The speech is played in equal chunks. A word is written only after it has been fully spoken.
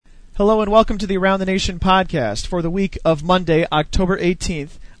Hello and welcome to the Around the Nation podcast for the week of Monday, October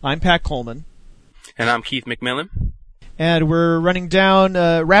 18th. I'm Pat Coleman. And I'm Keith McMillan. And we're running down,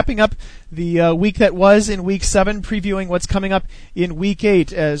 wrapping up the week that was in Week 7, previewing what's coming up in Week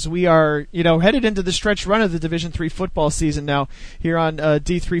 8 as we are, headed into the stretch run of the Division III football season now here on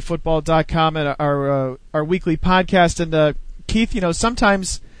D3Football.com and our weekly podcast. And Keith,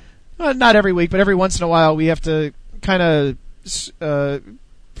 sometimes, not every week, but every once in a while we have to kind of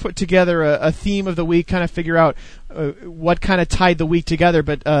put together a theme of the week, kind of figure out what kind of tied the week together.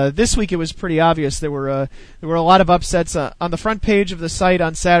 But this week it was pretty obvious. There were a lot of upsets on the front page of the site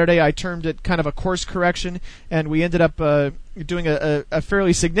on Saturday. I termed it kind of a course correction, and we ended up doing a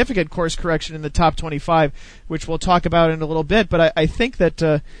fairly significant course correction in the top 25, which we'll talk about in a little bit. But I think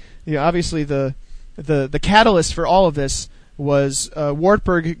that obviously the catalyst for all of this was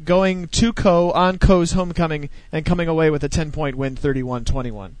Wartburg going to Co on Co's homecoming and coming away with a 10-point win,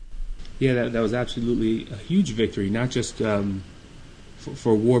 31-21. Yeah, that was absolutely a huge victory, not just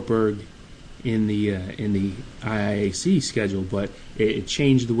for Wartburg in the IIAC schedule, but it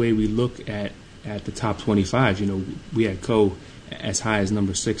changed the way we look at the top 25. We had Co as high as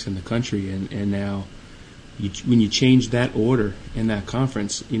number 6 in the country, and now when you change that order in that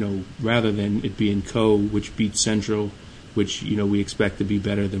conference, rather than it being Co, which beat Central, which we expect to be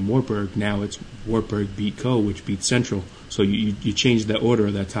better than Wartburg. Now it's Wartburg beat Co, which beat Central. So you change the order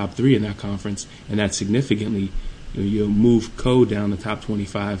of that top 3 in that conference, and that significantly you move Co down the top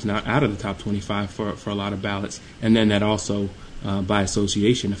 25, not out of the top 25 for a lot of ballots, and then that also by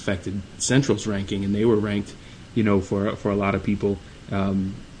association affected Central's ranking, and they were ranked for a lot of people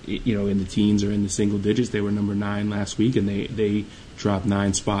in the teens or in the single digits. They were number 9 last week, and they dropped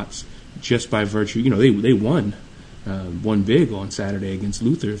 9 spots just by virtue. They won. Won big on Saturday against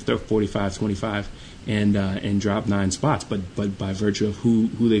Luther, 45-25, and dropped 9 spots. But by virtue of who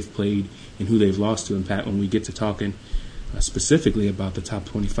they've played and who they've lost to, and Pat, when we get to talking specifically about the top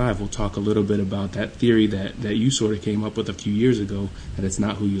 25, we'll talk a little bit about that theory that you sort of came up with a few years ago, that it's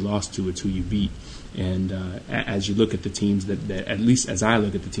not who you lost to, it's who you beat. And as you look at the teams that at least as I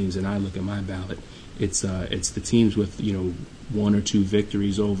look at the teams and I look at my ballot, it's the teams with 1 or 2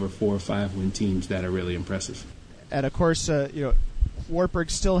 victories over 4 or 5 win teams that are really impressive. And of course, Wartburg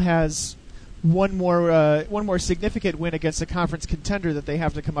still has one more significant win against a conference contender that they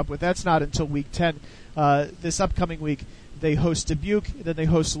have to come up with. That's not until Week 10. This upcoming week, they host Dubuque, then they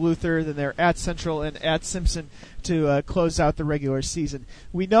host Luther, then they're at Central and at Simpson to close out the regular season.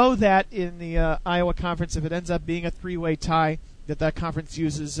 We know that in the Iowa Conference, if it ends up being a 3-way tie, that conference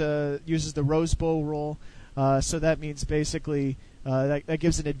uses the Rose Bowl rule. So that means basically that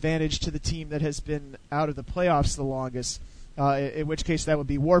gives an advantage to the team that has been out of the playoffs the longest, in which case that would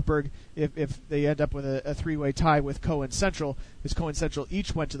be Wartburg if they end up with a 3-way tie with Co and Central, because Co and Central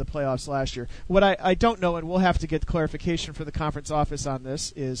each went to the playoffs last year. What I don't know, and we'll have to get clarification from the conference office on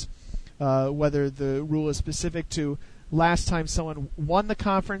this, is whether the rule is specific to last time someone won the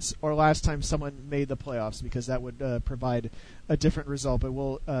conference or last time someone made the playoffs, because that would provide a different result, but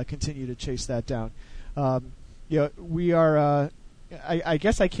we'll continue to chase that down. We are... I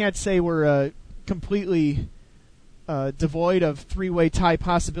guess I can't say we're completely devoid of 3-way tie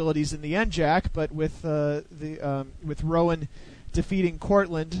possibilities in the NJAC, but with with Rowan defeating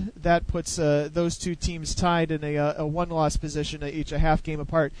Cortland, that puts those two teams tied in a 1-loss position, each a half game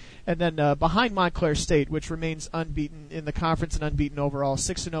apart. And then behind Montclair State, which remains unbeaten in the conference and unbeaten overall,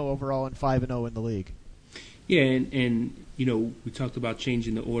 6-0 overall and 5-0 in the league. Yeah, and we talked about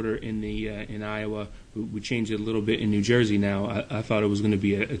changing the order in Iowa. We changed it a little bit in New Jersey now. I thought it was going to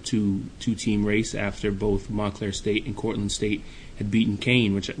be a two-team race after both Montclair State and Cortland State had beaten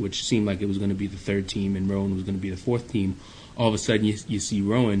Kane, which seemed like it was going to be the 3rd team, and Rowan was going to be the 4th team. All of a sudden, you see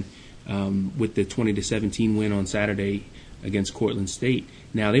Rowan with the 20-17 win on Saturday against Cortland State.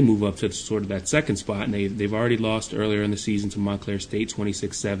 Now they move up to sort of that 2nd spot, and they've already lost earlier in the season to Montclair State,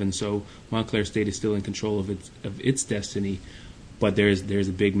 26-7. So Montclair State is still in control of its destiny. But there's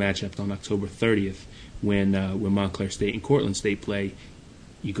a big matchup on October 30th when Montclair State and Cortland State play.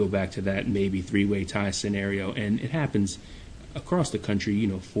 You go back to that maybe 3-way tie scenario, and it happens across the country.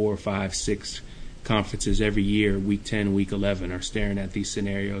 4, 5, 6 conferences every year. Week 10, Week 11 are staring at these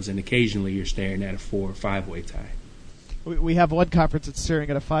scenarios, and occasionally you're staring at a 4 or 5-way tie. We have one conference that's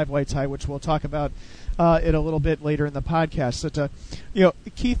staring at a 5-way tie, which we'll talk about in a little bit later in the podcast. So,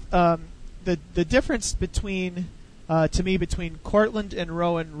 Keith, the difference between Cortland and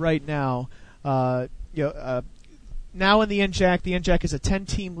Rowan right now, now in the NJAC is a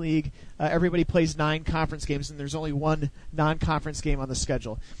 10-team league. Everybody plays 9 conference games, and there's only one non-conference game on the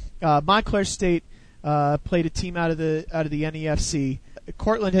schedule. Montclair State played a team out of the NEFC.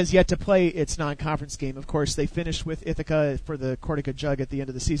 Cortland has yet to play its non-conference game. Of course, they finished with Ithaca for the Cortica Jug at the end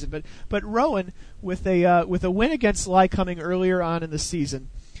of the season. But Rowan, with a win against Lycoming earlier on in the season,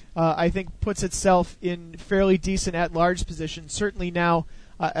 I think puts itself in fairly decent at-large position. Certainly now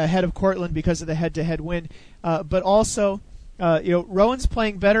ahead of Cortland because of the head-to-head win, but also. Rowan's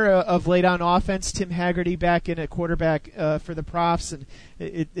playing better of late on offense. Tim Haggerty back in at quarterback for the Profs, and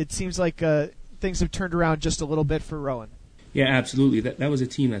it seems like things have turned around just a little bit for Rowan. Yeah, absolutely. That was a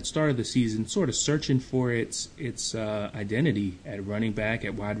team that started the season sort of searching for its identity at running back,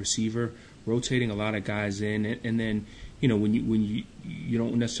 at wide receiver, rotating a lot of guys in, and then when you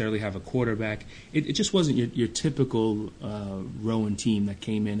don't necessarily have a quarterback, it just wasn't your typical Rowan team that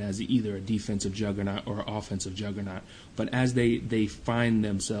came in as either a defensive juggernaut or offensive juggernaut. But as they find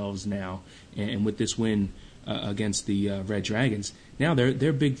themselves now, and with this win against the Red Dragons, now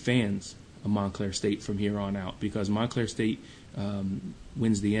they're big fans of Montclair State from here on out, because Montclair State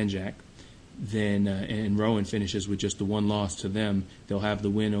wins the NJAC, then and Rowan finishes with just the one loss to them. They'll have the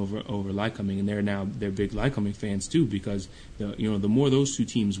win over Lycoming, and they're big Lycoming fans too, because the more those two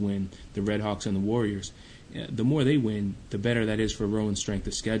teams win, the Red Hawks and the Warriors, the more they win, the better that is for Rowan's strength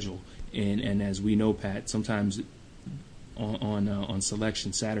of schedule. And as we know, Pat, sometimes on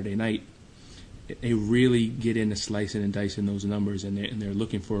selection Saturday night, they really get into slicing and dicing those numbers, and they're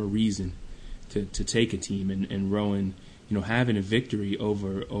looking for a reason to take a team, and Rowan, having a victory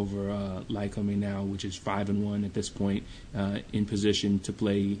over Lycoming now, which is 5-1 at this point, in position to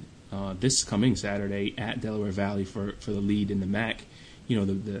play this coming Saturday at Delaware Valley for the lead in the MAC.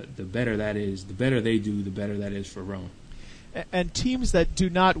 The better that is, the better they do, the better that is for Rowan. And teams that do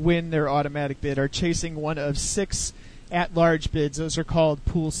not win their automatic bid are chasing one of 6 at-large bids. Those are called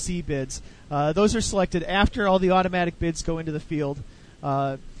Pool C bids. Those are selected after all the automatic bids go into the field.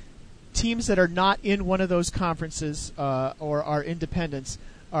 Teams that are not in one of those conferences or are independents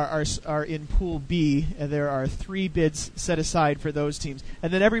are in Pool B, and there are 3 bids set aside for those teams.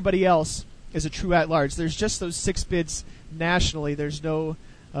 And then everybody else is a true at-large. There's just those 6 bids nationally. There's no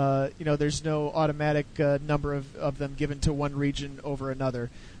there's no automatic number of them given to one region over another.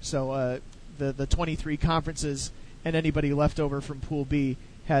 So the 23 conferences and anybody left over from Pool B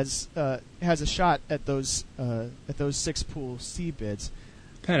has a shot at those 6 Pool C bids.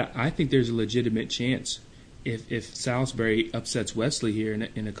 Pat, I think there's a legitimate chance if Salisbury upsets Wesley here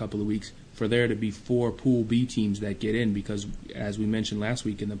in a couple of weeks, for there to be 4 Pool B teams that get in, because as we mentioned last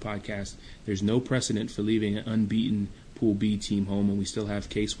week in the podcast, there's no precedent for leaving an unbeaten Pool B team home, and we still have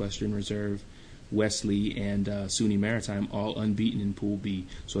Case Western Reserve, Wesley, and SUNY Maritime all unbeaten in Pool B.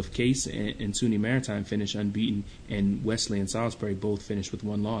 So if Case and SUNY Maritime finish unbeaten and Wesley and Salisbury both finish with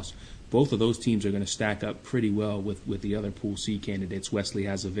 1 loss, both of those teams are going to stack up pretty well with the other Pool C candidates. Wesley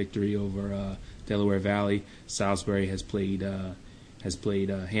has a victory over Delaware Valley. Salisbury has played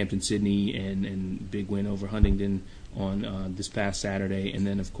Hampton-Sydney and big win over Huntingdon on this past Saturday. And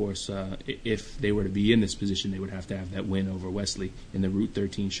then, of course, if they were to be in this position, they would have to have that win over Wesley in the Route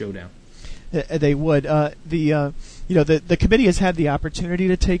 13 showdown. They would. The committee has had the opportunity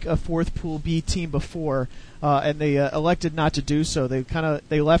to take a 4th Pool B team before, and they elected not to do so.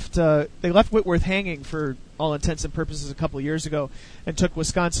 They left Whitworth hanging for all intents and purposes a couple of years ago, and took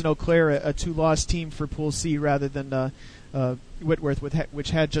Wisconsin Eau Claire, a 2-loss team for Pool C, rather than Whitworth,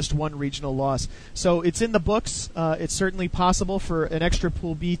 which had just 1 regional loss. So it's in the books. It's certainly possible for an extra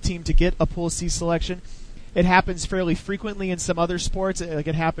Pool B team to get a Pool C selection. It happens fairly frequently in some other sports. Like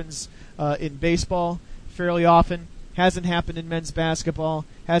it happens in baseball fairly often. Hasn't happened in men's basketball.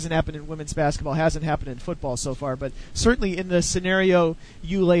 Hasn't happened in women's basketball. Hasn't happened in football so far. But certainly in the scenario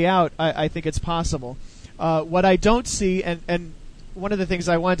you lay out, I think it's possible. What I don't see, and one of the things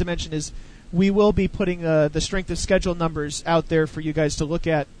I wanted to mention is we will be putting the strength of schedule numbers out there for you guys to look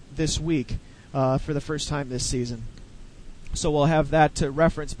at this week for the first time this season. So we'll have that to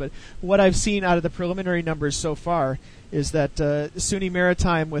reference. But what I've seen out of the preliminary numbers so far is that SUNY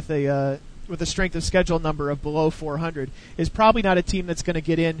Maritime with a strength of schedule number of below 400 is probably not a team that's going to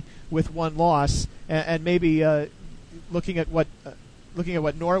get in with 1 loss. And maybe looking at what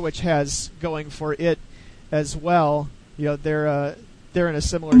Norwich has going for it as well, they're in a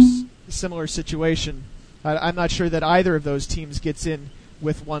similar situation. I'm not sure that either of those teams gets in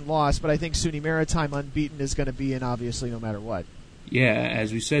with 1 loss, but I think SUNY Maritime unbeaten is going to be in, obviously, no matter what. Yeah,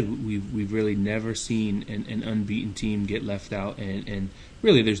 as we said, we've really never seen an unbeaten team get left out, and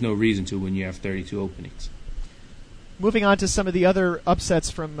really there's no reason to when you have 32 openings. Moving on to some of the other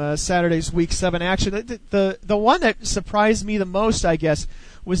upsets from Saturday's Week 7 action, the one that surprised me the most, I guess,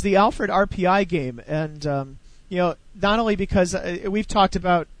 was the Alfred RPI game, and Not only because we've talked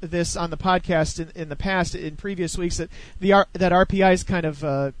about this on the podcast in the past, in previous weeks, that that RPI is kind of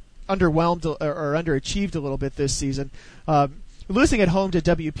underwhelmed or underachieved a little bit this season. Losing at home to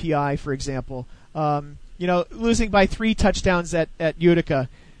WPI, for example, losing by 3 touchdowns at Utica.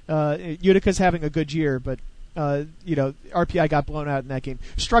 Utica's having a good year, but RPI got blown out in that game.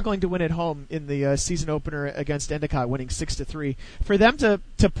 Struggling to win at home in the season opener against Endicott, winning 6-3. For them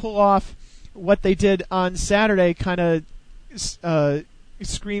to pull off what they did on Saturday kind of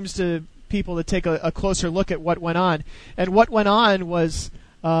screams to people to take a closer look at what went on. And what went on was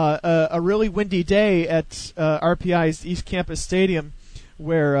a really windy day at RPI's East Campus Stadium,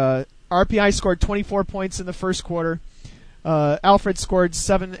 where RPI scored 24 points in the first quarter. Alfred scored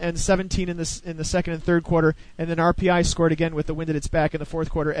 7 and 17 in the second and third quarter, and then RPI scored again with the wind at its back in the fourth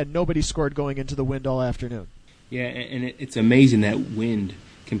quarter, and nobody scored going into the wind all afternoon. Yeah, and it's amazing that wind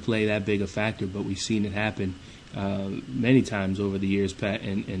can play that big a factor, but we've seen it happen many times over the years, Pat,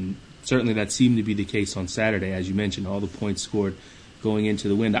 and certainly that seemed to be the case on Saturday. As you mentioned, all the points scored going into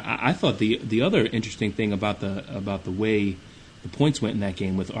the wind. I thought the other interesting thing about the way the points went in that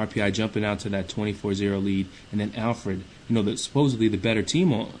game, with RPI jumping out to that 24-0 lead, and then Alfred, supposedly the better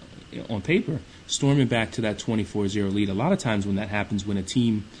team on paper, storming back to that 24-0 lead. A lot of times when that happens, when a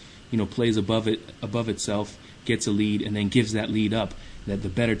team plays above itself, gets a lead, and then gives that lead up, that the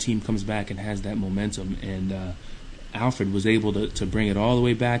better team comes back and has that momentum. And Alfred was able to bring it all the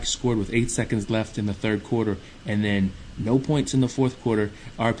way back, scored with 8 seconds left in the third quarter, and then no points in the fourth quarter.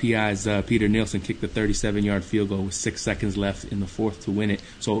 RPI's Peter Nielsen kicked the 37-yard field goal with 6 seconds left in the fourth to win it.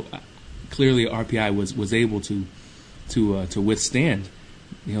 So clearly RPI was able to withstand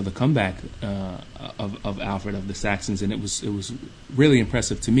the comeback of Alfred, of the Saxons, and it was really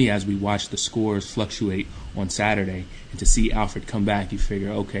impressive to me as we watched the scores fluctuate on Saturday, and to see Alfred come back. You figure,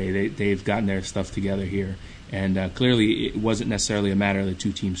 okay, they've gotten their stuff together here, and clearly it wasn't necessarily a matter of the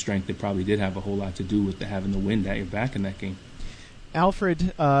two teams' strength. It probably did have a whole lot to do with having the wind at your back in that game.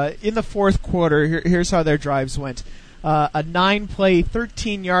 Alfred, in the fourth quarter, here's how their drives went. A 9-play,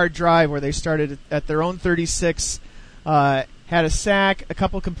 13-yard drive where they started at their own 36, had a sack, a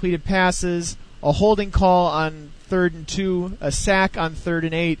couple completed passes, a holding call on 3rd and 2, a sack on 3rd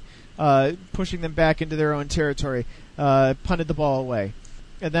and 8, pushing them back into their own territory, punted the ball away.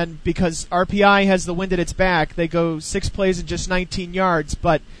 And then because RPI has the wind at its back, they go 6 plays and just 19 yards,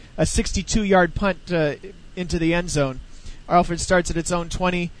 but a 62-yard punt into the end zone. Alfred starts at its own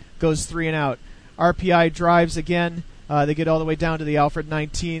 20, goes 3 and out. RPI drives again. They get all the way down to the Alfred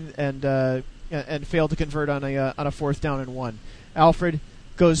 19 and fail to convert on a 4th down and 1. Alfred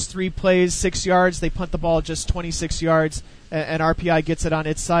goes 3 plays, 6 yards. They punt the ball just 26 yards, and RPI gets it on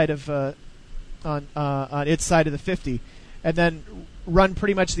its side of on its side of the 50, and then run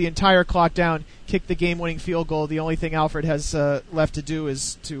pretty much the entire clock down, kick the game-winning field goal. The only thing Alfred has left to do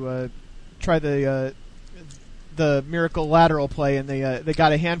is to try the miracle lateral play, and they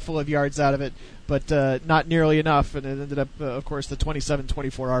got a handful of yards out of it, but not nearly enough, and it ended up, of course, the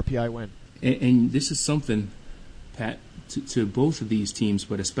 27-24 RPI win. And this is something, Pat, to both of these teams,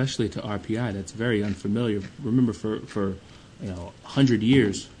 but especially to RPI, that's very unfamiliar. Remember, for 100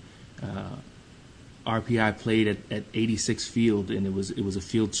 years, RPI played at 86 Field, and it was a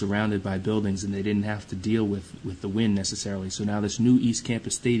field surrounded by buildings, and they didn't have to deal with the wind necessarily. So now this new East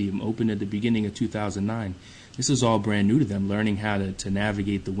Campus Stadium opened at the beginning of 2009. This is all brand new to them, learning how to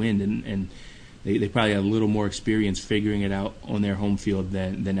navigate the wind, and they probably had a little more experience figuring it out on their home field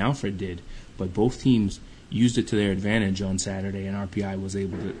than Alfred did. But both teams used it to their advantage on Saturday, and RPI was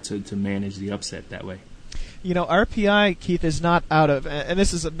able to manage the upset that way. RPI, Keith, is not out of, and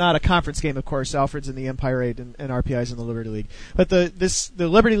this is not a conference game, of course. Alfred's in the Empire 8 and RPI's in the Liberty League. But the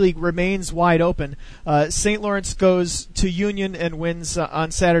Liberty League remains wide open. St. Lawrence goes to Union and wins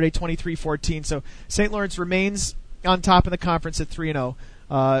on Saturday 23-14. So St. Lawrence remains on top of the conference at 3-0.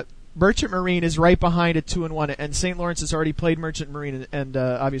 Merchant Marine is right behind at 2-1, and St. Lawrence has already played Merchant Marine, and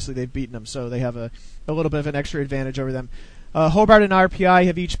obviously they've beaten them, so they have a little bit of an extra advantage over them. Hobart and RPI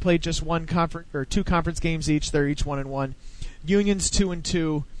have each played just two conference games each. They're each 1-1. Union's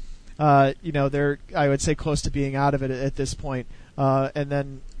 2-2. They're, I would say, close to being out of it at this point. And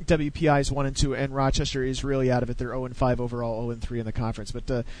then WPI's 1-2, and Rochester is really out of it. They're 0-5 overall, 0-3 in the conference. But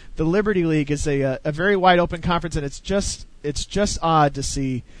the Liberty League is a very wide open conference, and it's just odd to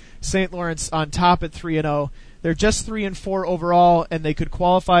see St. Lawrence on top at 3-0. They're just 3-4 overall, and they could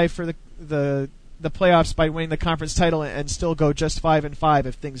qualify for the playoffs by winning the conference title and still go just 5-5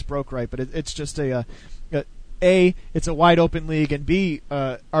 if things broke right. But it's just it's a wide open league, and B,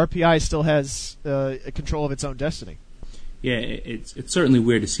 RPI still has control of its own destiny. Yeah, it's certainly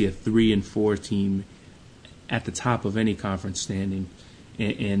weird to see a 3-4 team at the top of any conference standing.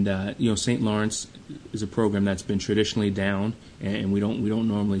 And St. Lawrence is a program that's been traditionally down, and we don't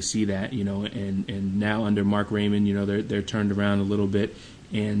normally see that. And now under Mark Raymond, they're turned around a little bit,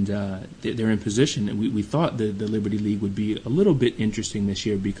 and they're in position. And we thought the Liberty League would be a little bit interesting this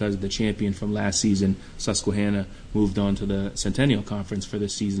year because the champion from last season, Susquehanna, moved on to the Centennial Conference for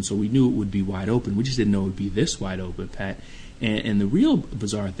this season. So we knew it would be wide open. We just didn't know it would be this wide open, Pat. And the real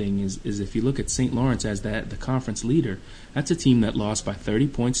bizarre thing is if you look at St. Lawrence as the conference leader, that's a team that lost by 30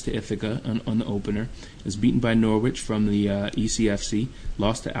 points to Ithaca on the opener, is beaten by Norwich from the ECFC,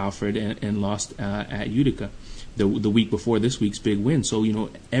 lost to Alfred, and lost at Utica the week before this week's big win. So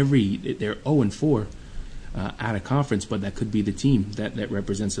they're 0-4 out of conference, but that could be the team that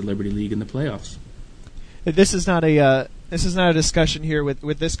represents the Liberty League in the playoffs. This is not a discussion here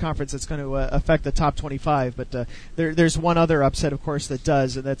with this conference that's going to affect the top 25, but there's one other upset, of course, that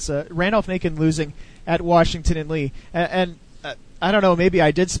does, and that's Randolph-Macon losing at Washington and Lee. And I don't know, maybe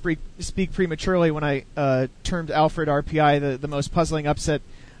I did speak prematurely when I termed Alfred RPI the most puzzling upset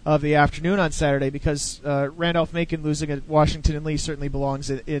of the afternoon on Saturday, because Randolph-Macon losing at Washington and Lee certainly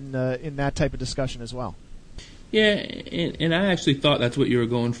belongs in that type of discussion as well. Yeah, and I actually thought that's what you were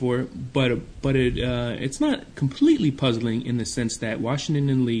going for, but it's not completely puzzling in the sense that Washington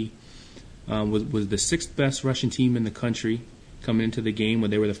and Lee was the sixth best rushing team in the country coming into the game, where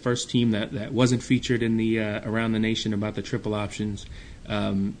they were the first team that wasn't featured in the around the nation about the triple options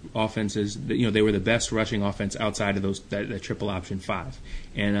offenses. They were the best rushing offense outside of that triple option 5,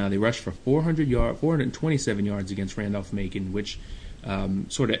 and they rushed for 427 yards against Randolph-Macon, which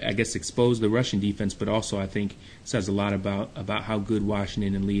sort of, I guess, exposed the Russian defense, but also I think says a lot about how good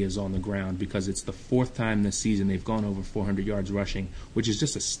Washington and Lee is on the ground, because it's the fourth time this season they've gone over 400 yards rushing, which is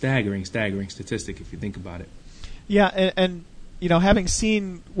just a staggering statistic if you think about it. Yeah, and having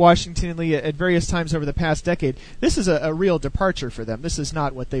seen Washington and Lee at various times over the past decade, this is a real departure for them. This is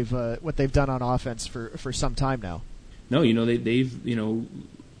not what they've done on offense for some time now. No, they've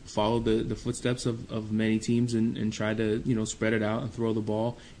followed the footsteps of many teams and tried to spread it out and throw the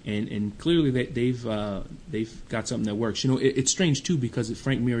ball, and clearly they've got something that works. It's strange too, because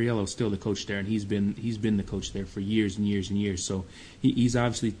Frank Miriello is still the coach there, and he's been the coach there for years and years and years. So he's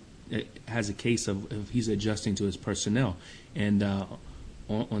obviously has a case of he's adjusting to his personnel. And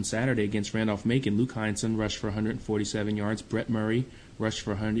on Saturday against Randolph-Macon, Luke Heinsohn rushed for 147 yards. Brett Murray rushed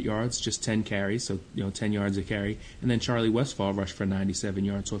for 100 yards, just 10 carries, so 10 yards a carry. And then Charlie Westfall rushed for 97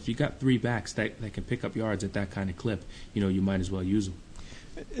 yards. So if you got three backs that can pick up yards at that kind of clip, you might as well use them.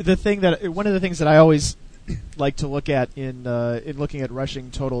 One of the things that I always like to look at in looking at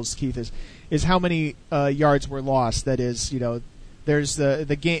rushing totals, Keith, is how many yards were lost. That is, there's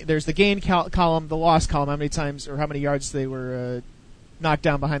the gain column, the loss column, how many times or how many yards they were knocked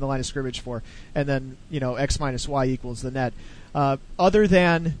down behind the line of scrimmage for, and then X minus Y equals the net. Other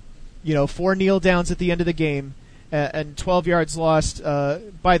than 4 kneel downs at the end of the game and 12 yards lost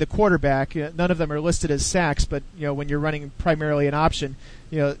by the quarterback, none of them are listed as sacks, but when you're running primarily an option,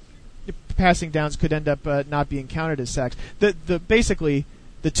 passing downs could end up not being counted as sacks. Basically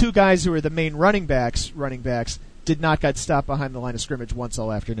the two guys who are the main running backs did not get stopped behind the line of scrimmage once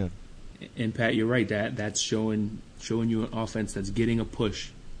all afternoon. And Pat, you're right. That's showing you an offense that's getting a push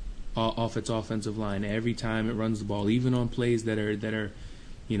off its offensive line every time it runs the ball, even on plays that are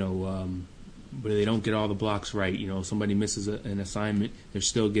where they don't get all the blocks right. Somebody misses an assignment, they're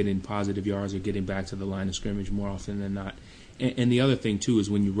still getting positive yards or getting back to the line of scrimmage more often than not. And the other thing too is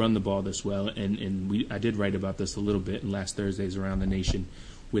when you run the ball this well, and I did write about this a little bit in last Thursdays around the nation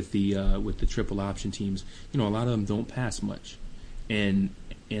with the triple option teams. A lot of them don't pass much, and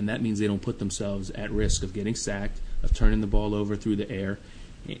that means they don't put themselves at risk of getting sacked, of turning the ball over through the air,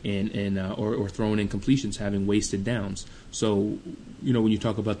 or throwing incompletions, having wasted downs. So when you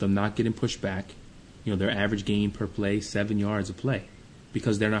talk about them not getting pushed back, their average gain per play 7 yards a play,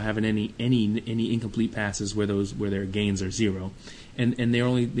 because they're not having any incomplete passes where their gains are 0, and they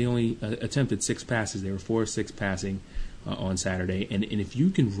only attempted 6 passes. They were 4 of 6 passing on Saturday, and if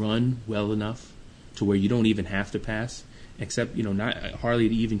you can run well enough to where you don't even have to pass, except not hardly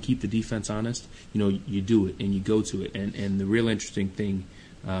to even keep the defense honest, you do it and you go to it. And the real interesting thing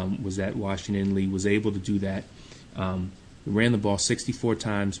was that Washington Lee was able to do that. Ran the ball 64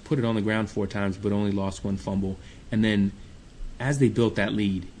 times, put it on the ground 4 times, but only lost 1 fumble. And then as they built that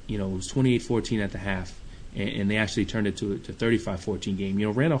lead, it was 28-14 at the half, and they actually turned it to a 35-14 game.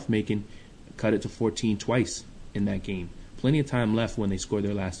 Randolph-Macon cut it to 14 twice in that game. Plenty of time left when they scored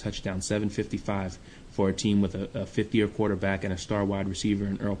their last touchdown, 7:55, for a team with a fifth-year quarterback and a star wide receiver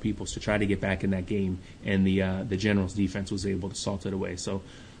in Earl Peoples to try to get back in that game, and the Generals defense was able to salt it away. So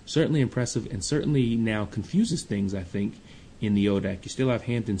certainly impressive and certainly now confuses things, I think, in the ODAC. You still have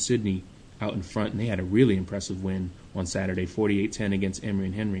Hampton-Sydney out in front, and they had a really impressive win on Saturday, 48-10 against Emory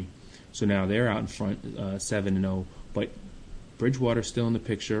and Henry. So now they're out in front, 7-0. But Bridgewater's still in the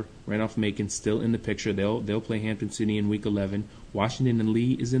picture. Randolph-Macon still in the picture. They'll play Hampton-Sydney in Week 11. Washington and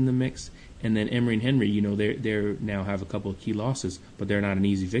Lee is in the mix. And then Emory and Henry, they're now have a couple of key losses, but they're not an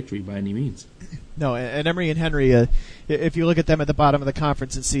easy victory by any means. No, and Emory and Henry, if you look at them at the bottom of the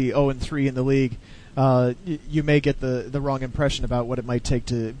conference and see 0-3 in the league, you may get the wrong impression about what it might take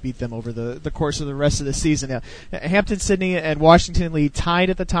to beat them over the course of the rest of the season. Now, Hampton-Sydney and Washington and Lee tied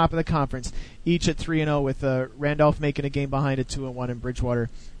at the top of the conference, each at 3-0, with Randolph-Macon a game behind at 2-1, and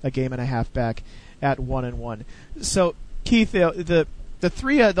Bridgewater a game and a half back at 1-1. So, Keith, the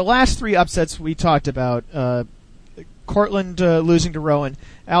last three upsets we talked about, Cortland losing to Rowan,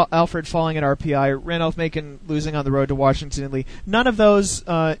 Alfred falling at RPI, Randolph-Macon losing on the road to Washington and Lee. None of those,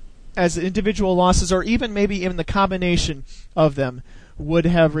 as individual losses, or even maybe in the combination of them, would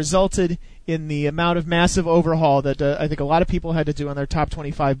have resulted in the amount of massive overhaul that I think a lot of people had to do on their top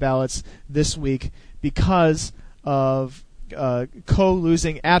 25 ballots this week because of Coe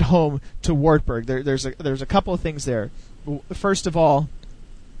losing at home to Wartburg. There's a couple of things there. First of all,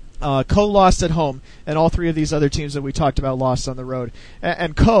 Coe lost at home, and all three of these other teams that we talked about lost on the road.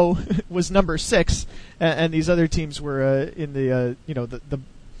 And Coe was number 6, and these other teams were in the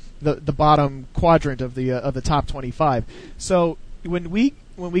bottom quadrant of the top 25. So when we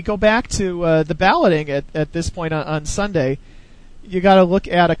go back to the balloting at this point on Sunday, you got to look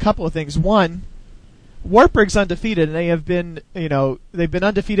at a couple of things. One, Wartburg's undefeated, and they have been, they've been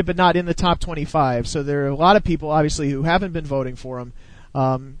undefeated but not in the top 25. So there are a lot of people, obviously, who haven't been voting for them.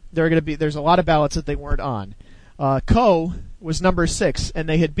 There's a lot of ballots that they weren't on. Coe was number 6, and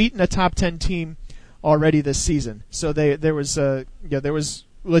they had beaten a top 10 team already this season. So there was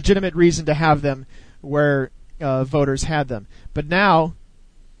legitimate reason to have them where voters had them. But now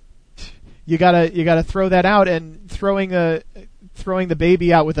you gotta throw that out, and throwing the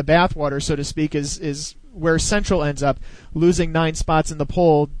baby out with the bathwater, so to speak, is where Central ends up, losing 9 spots in the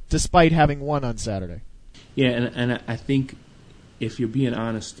poll despite having won on Saturday. Yeah, and I think if you're being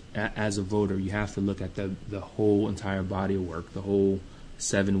honest as a voter, you have to look at the whole entire body of work, the whole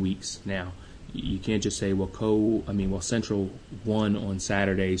 7 weeks now. You can't just say, Central won on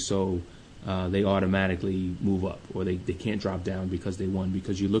Saturday, so they automatically move up, or they can't drop down because they won.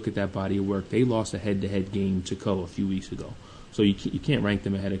 Because you look at that body of work, they lost a head-to-head game to Coe a few weeks ago. So you can't rank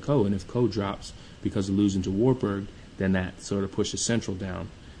them ahead of Coe, and if Coe drops because of losing to Wartburg, then that sort of pushes Central down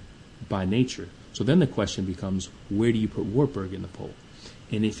by nature. So then the question becomes, where do you put Wartburg in the poll?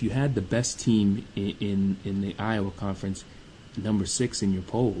 And if you had the best team in the Iowa Conference, number 6 in your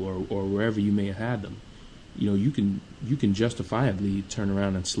poll, or wherever you may have had them, you can justifiably turn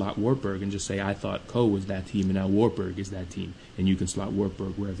around and slot Wartburg and just say, I thought Coe was that team, and now Wartburg is that team, and you can slot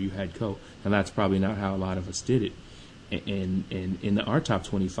Wartburg wherever you had Coe. And that's probably not how a lot of us did it. And in our top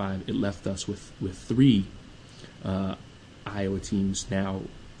 25, it left us with 3 Iowa teams now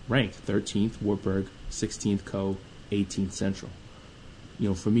ranked: 13th Wartburg, 16th Coe, 18th Central.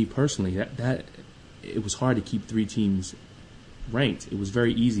 For me personally, that it was hard to keep 3 teams ranked. It was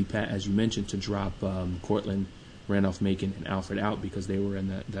very easy, Pat, as you mentioned, to drop Cortland, Randolph-Macon, and Alfred out because they were in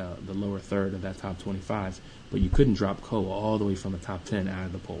the lower third of that top 25. But you couldn't drop Coe all the way from the top 10 out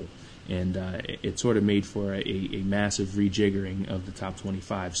of the poll. And it sort of made for a massive rejiggering of the top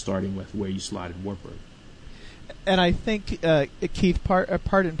 25, starting with where you slotted Wartburg. And I think, Keith, part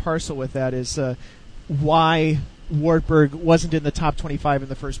and parcel with that is why Wartburg wasn't in the top 25 in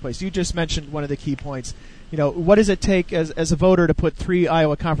the first place. You just mentioned one of the key points. What does it take as a voter to put 3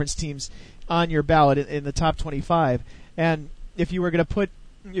 Iowa Conference teams on your ballot in the top 25? And if you were going to put,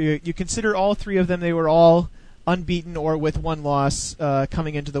 you consider all 3 of them, they were all unbeaten or with 1 loss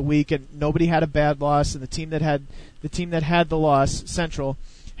coming into the week, and nobody had a bad loss. And the team that had the loss, Central,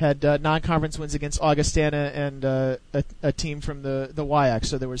 had non-conference wins against Augustana and a team from the WIAC.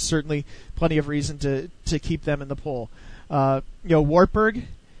 So there was certainly plenty of reason to keep them in the poll. Wartburg,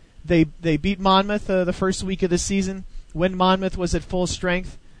 they beat Monmouth the first week of the season when Monmouth was at full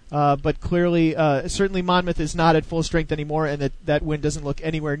strength. But clearly, certainly Monmouth is not at full strength anymore, and that win doesn't look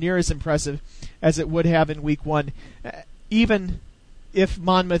anywhere near as impressive as it would have in Week 1. Even if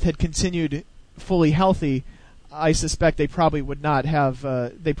Monmouth had continued fully healthy, I suspect they probably would not have.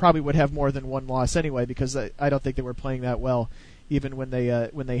 They probably would have more than 1 loss anyway, because I don't think they were playing that well, even when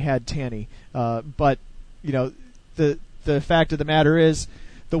they had Tanny. But the fact of the matter is,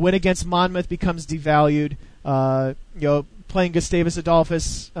 the win against Monmouth becomes devalued. playing Gustavus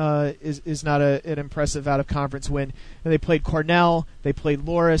Adolphus is not an impressive out-of-conference win. And they played Cornell, they played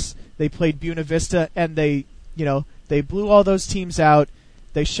Loras, they played Buena Vista, and they blew all those teams out.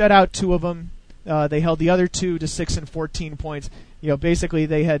 They shut out 2 of them. They held the other 2 to 6 and 14 points. Basically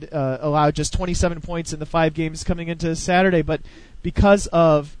they had allowed just 27 points in the 5 games coming into Saturday, but because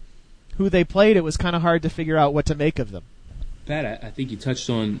of who they played, it was kind of hard to figure out what to make of them. Pat, I think you touched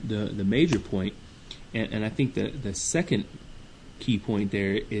on the major point, and I think the second key point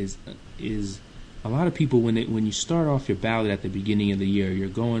there is a lot of people when you start off your ballot at the beginning of the year, you're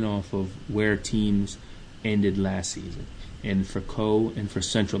going off of where teams ended last season. And for Co and for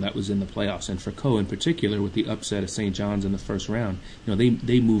Central, that was in the playoffs. And for Co in particular, with the upset of St. John's in the first round,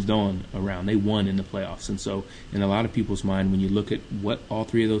 they moved on around. They won in the playoffs. And so in a lot of people's mind, when you look at what all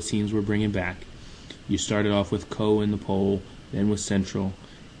 3 of those teams were bringing back, you started off with Co in the poll, then with Central,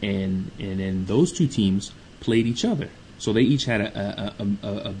 and then those 2 teams played each other. So they each had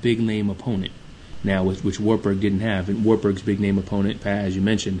a big name opponent. Now, which Wartburg didn't have, and Wartburg's big name opponent, Pat, as you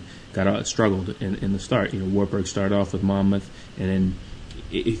mentioned, struggled in the start. Wartburg started off with Monmouth, and then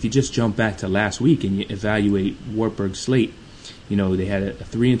if you just jump back to last week and you evaluate Wartburg's slate, they had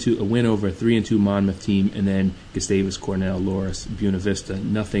a win over a 3-2 Monmouth team, and then Gustavus, Cornell, Loras, Buena Vista.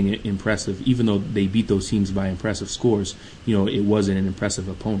 Nothing impressive, even though they beat those teams by impressive scores. It wasn't an impressive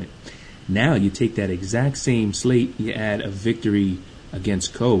opponent. Now you take that exact same slate, you add a victory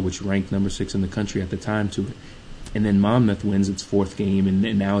against Co, which ranked number 6 in the country at the time, to it. And then Monmouth wins its 4th game,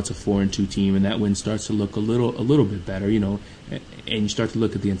 and now it's a 4-2 team, and that win starts to look a little bit better, and you start to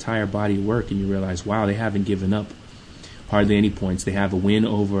look at the entire body of work, and you realize, wow, they haven't given up hardly any points. They have a win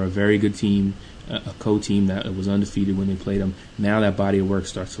over a very good team, a Co team that was undefeated when they played them. Now that body of work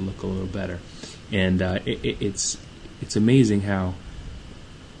starts to look a little better, and it's amazing how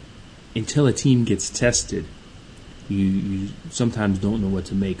until a team gets tested, you sometimes don't know what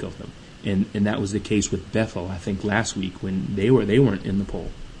to make of them. And that was the case with Bethel, I think, last week when they weren't in the poll.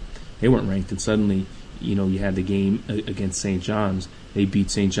 They weren't ranked, and suddenly, you had the game against St. John's. They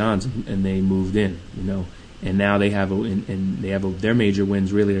beat St. John's and they moved in, And now they have their major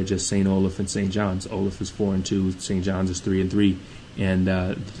wins really are just St. Olaf and St. John's. Olaf is 4-2, St. John's is 3-3, and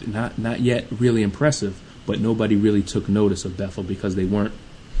not yet really impressive. But nobody really took notice of Bethel because they weren't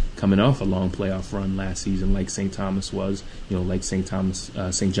coming off a long playoff run last season like St. Thomas was, like St.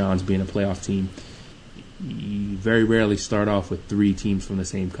 John's being a playoff team. You very rarely start off with 3 teams from the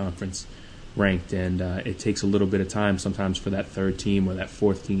same conference ranked, and it takes a little bit of time sometimes for that 3rd team or that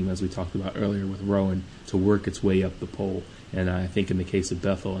 4th team, as we talked about earlier with Rowan, to work its way up the poll. And I think in the case of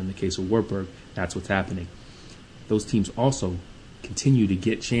Bethel and the case of Wartburg, that's what's happening. Those teams also continue to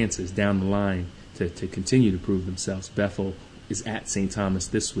get chances down the line to continue to prove themselves. Bethel is at St. Thomas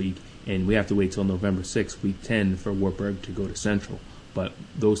this week, and we have to wait till November 6th, week 10, for Wartburg to go to Central. But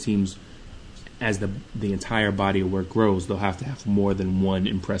those teams, as the entire body of work grows, they'll have to have more than one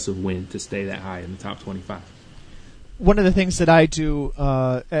impressive win to stay that high in the top 25. One of the things that I do,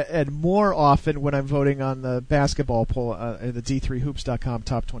 and more often when I'm voting on the basketball poll, the D3Hoops.com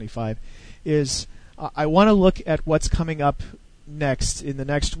top 25, is I want to look at what's coming up next in the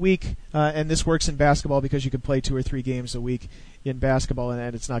next week, and this works in basketball because you can play 2 or 3 games a week in basketball,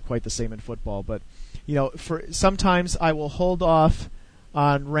 and it's not quite the same in football. But for sometimes I will hold off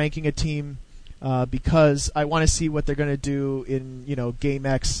on ranking a team because I want to see what they're going to do in game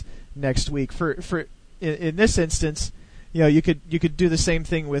X next week. In this instance, you could do the same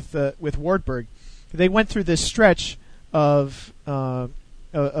thing with Wartburg. They went through this stretch of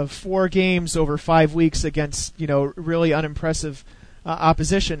 4 games over 5 weeks against really unimpressive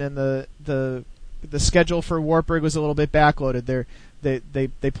opposition, and the schedule for Wartburg was a little bit backloaded.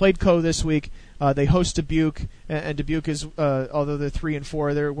 They played Co this week. They host Dubuque, and Dubuque is although they're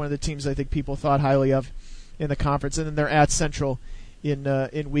 3-4, they're one of the teams I think people thought highly of in the conference, and then they're at Central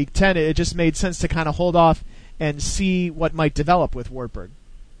in week 10. It just made sense to kind of hold off and see what might develop with Wartburg.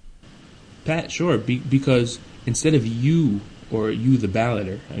 Pat, sure, because instead of you the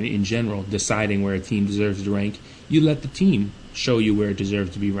balloter, in general, deciding where a team deserves to rank, you let the team show you where it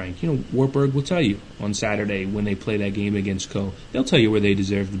deserves to be ranked. Wartburg will tell you on Saturday when they play that game against Co. They'll tell you where they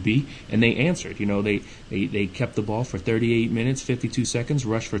deserve to be, and they answered. They kept the ball for 38 minutes, 52 seconds,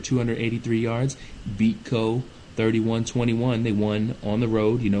 rushed for 283 yards, beat Co. 31-21. They won on the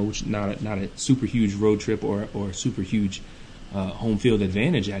road, which not a super huge road trip or super huge home field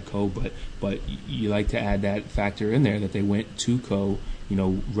advantage at Co. But you like to add that factor in there that they went to Co.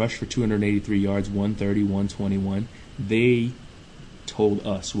 Rushed for 283 yards, 130-121. They told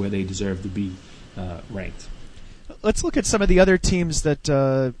us where they deserve to be ranked. Let's look at some of the other teams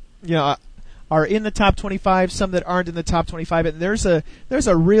that are in the top 25, some that aren't in the top 25, and there's a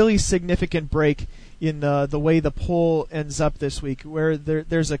really significant break in the way the poll ends up this week, where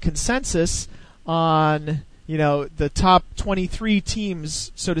there's a consensus on the top 23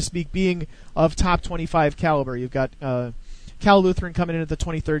 teams, so to speak, being of top 25 caliber. You've got Cal Lutheran coming in at the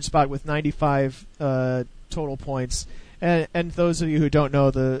 23rd spot with 95 total points, and those of you who don't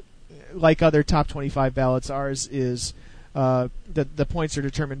know, like other top 25 ballots, ours is the points are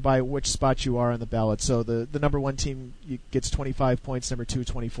determined by which spot you are on the ballot. So the number one team gets 25 points, number two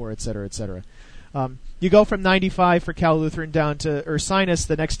 24, et cetera, et cetera. You go from 95 for Cal Lutheran down to Ursinus.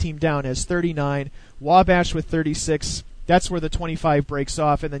 The next team down has 39. Wabash with 36. That's where the 25 breaks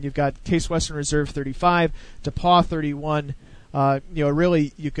off, and then you've got Case Western Reserve 35, DePauw 31.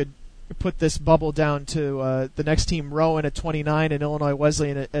 Really you could put this bubble down to the next team, Rowan, at 29, and Illinois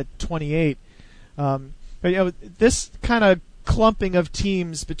Wesleyan at 28. But this kind of clumping of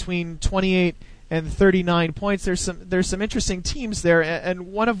teams between 28 and 39 points, there's some interesting teams there,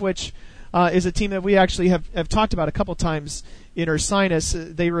 and one of which is a team that we actually have talked about a couple times in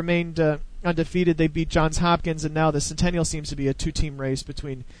Ursinus. They remained undefeated. They beat Johns Hopkins, and now the Centennial seems to be a two-team race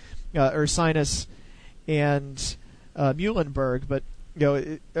between Ursinus and Muhlenberg. But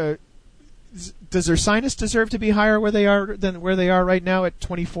does Ursinus deserve to be higher where they are right now at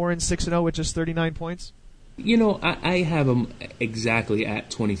 24 and 6-0 with just 39 points? I have them exactly at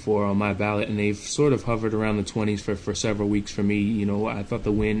 24 on my ballot, and they've sort of hovered around the 20s for several weeks for me. I thought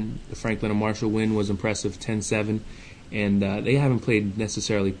the Franklin and Marshall win was impressive, 10-7, and they haven't played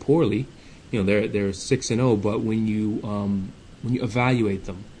necessarily poorly. They're 6-0, but when you evaluate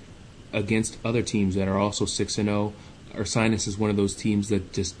them against other teams that are also 6-0, Ursinus is one of those teams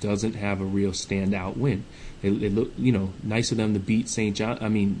that just doesn't have a real standout win. They look, nice of them to beat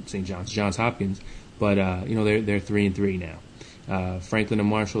Johns Hopkins. But they're 3-3 now. Franklin and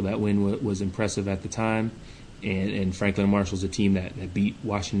Marshall, that win was impressive at the time, and Franklin and Marshall's a team that beat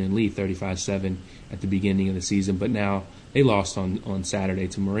Washington Lee 35-7 at the beginning of the season. But now they lost on Saturday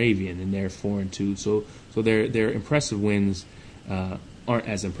to Moravian, and they're 4-2. So their impressive wins aren't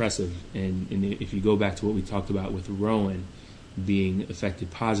as impressive. And if you go back to what we talked about with Rowan being affected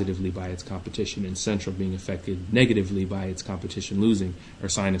positively by its competition and Central being affected negatively by its competition losing,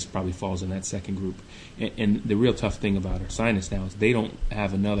 Ursinus probably falls in that second group. And the real tough thing about Ursinus now is they don't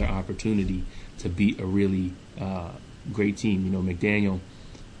have another opportunity to beat a really great team. McDaniel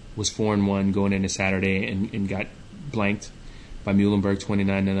was 4-1 going into Saturday and got blanked by Muhlenberg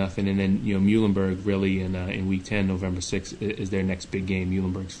 29-0, and then Muhlenberg really in Week 10, November 6th, is their next big game.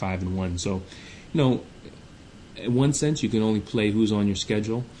 Muhlenberg's 5-1, so in one sense, you can only play who's on your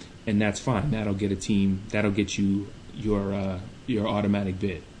schedule, and that's fine. That'll get you your automatic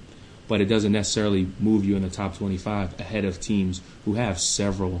bid. But it doesn't necessarily move you in the top 25 ahead of teams who have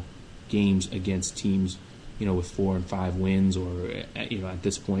several games against teams, with 4 and 5 wins, or at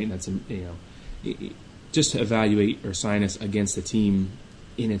this point, that's just to evaluate Ursinus against a team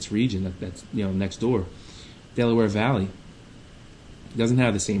in its region that's next door. Delaware Valley doesn't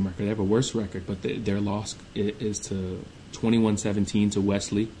have the same record. They have a worse record, but their loss is to 21-17 to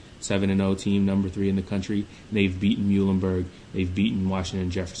Wesley, 7-0 team, number 3 in the country. They've beaten Muhlenberg. They've beaten Washington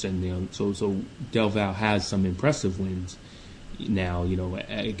and Jefferson. So Del Val has some impressive wins now,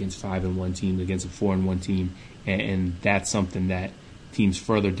 against 5-1 teams, against a 4-1 team, and that's something that teams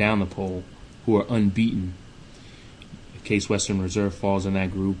further down the poll who are unbeaten, Case Western Reserve falls in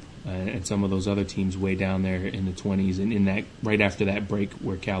that group, and some of those other teams way down there in the 20s, and in that right after that break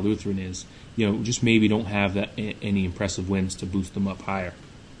where Cal Lutheran is, just maybe don't have any impressive wins to boost them up higher.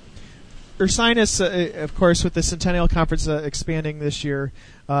 Ursinus, of course, with the Centennial Conference expanding this year,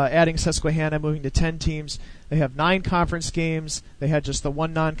 adding Susquehanna, moving to 10 teams. They have 9 conference games. They had just the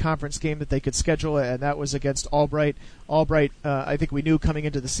one non-conference game that they could schedule, and that was against Albright. Albright, I think we knew coming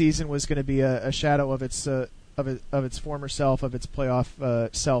into the season, was going to be a shadow of its former self, of its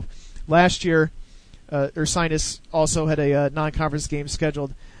playoff self. Last year, Ursinus also had a non-conference game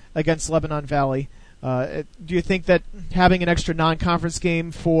scheduled against Lebanon Valley. Do you think that having an extra non-conference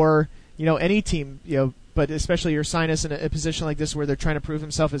game for any team, but especially Ursinus in a position like this where they're trying to prove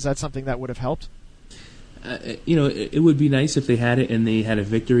themselves, is that something that would have helped? It would be nice if they had it and they had a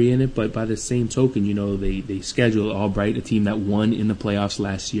victory in it, but by the same token, they scheduled Albright, a team that won in the playoffs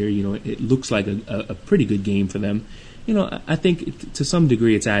last year. It looks like a pretty good game for them. I think to some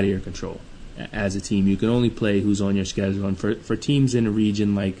degree it's out of your control as a team. You can only play who's on your schedule, and for teams in a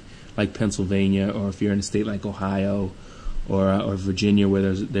region like Pennsylvania, or if you're in a state like Ohio or Virginia,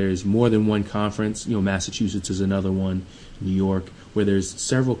 where there's more than one conference, Massachusetts is another one, New York, where there's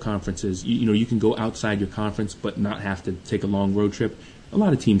several conferences. You can go outside your conference but not have to take a long road trip. a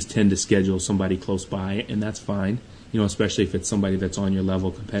lot of teams tend to schedule somebody close by, and that's fine, especially if it's somebody that's on your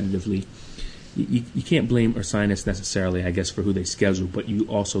level competitively. You can't blame Ursinus necessarily, I guess, for who they schedule, but you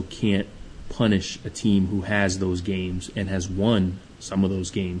also can't punish a team who has those games and has won some of those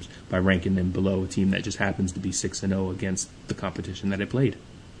games by ranking them below a team that just happens to be 6-0 against the competition that it played.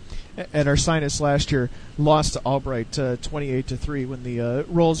 And Ursinus last year lost to Albright 28-3 when the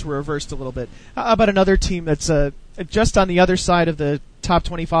roles were reversed a little bit. How about another team that's just on the other side of the top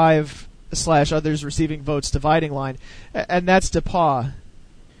 25/others receiving votes dividing line, and that's DePauw.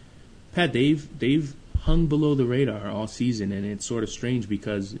 Pat, they've hung below the radar all season, and it's sort of strange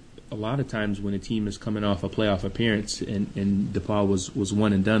because a lot of times when a team is coming off a playoff appearance, and DePauw was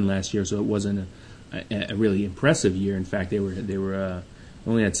one and done last year, so it wasn't a really impressive year. In fact, they were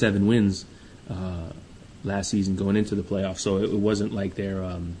only had 7 wins last season going into the playoffs, so it wasn't like they're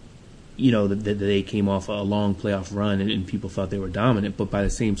that they came off a long playoff run and people thought they were dominant. But by the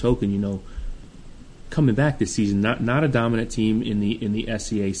same token, coming back this season, not a dominant team in the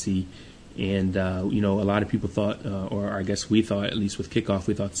SCAC. And a lot of people thought, or I guess we thought, at least with kickoff,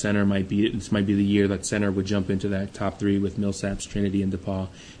 we thought this might be the year that center would jump into that top 3 with Millsaps, Trinity, and DePauw,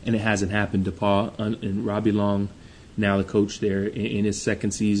 and it hasn't happened. DePauw and Robbie Long, now the coach there in his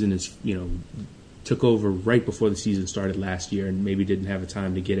second season, is took over right before the season started last year, and maybe didn't have the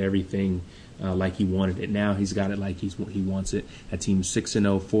time to get everything like he wanted it. Now he's got it like he wants it. That team's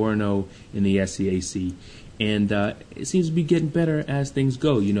 6-0, 4-0 in the SCAC, and it seems to be getting better as things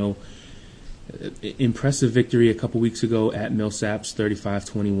go. Impressive victory a couple weeks ago at Millsaps,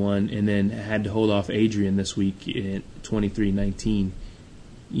 35-21, and then had to hold off Adrian this week at 23-19.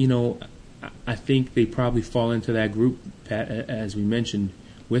 I think they probably fall into that group, Pat, as we mentioned,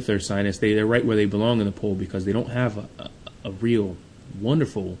 with Ursinus. They're right where they belong in the poll because they don't have a real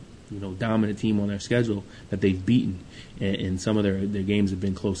wonderful, dominant team on their schedule that they've beaten, and some of their games have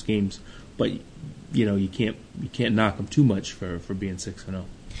been close games. But you can't knock them too much for being 6-0.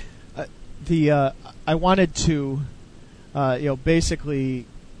 I wanted to, basically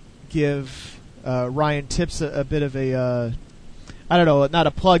give Ryan Tipps a bit of a, I don't know, not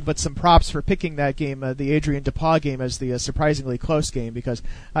a plug, but some props for picking that game, the Adrian DePauw game, as the surprisingly close game, because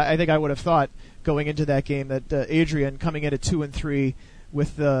I think I would have thought going into that game that Adrian coming in at 2-3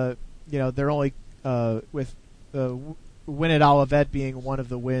 with they're only with win at Olivet being one of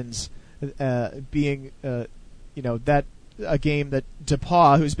the wins, being that. A game that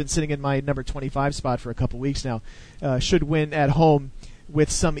DePauw, who's been sitting in my number 25 spot for a couple weeks now, should win at home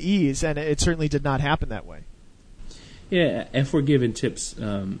with some ease, and it certainly did not happen that way. Yeah, if we're giving Tips,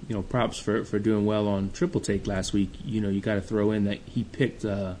 props for doing well on Triple Take last week, you got to throw in that he picked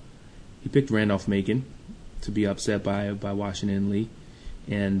Randolph-Macon to be upset by Washington Lee,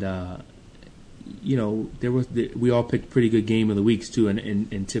 and we all picked pretty good game of the weeks too,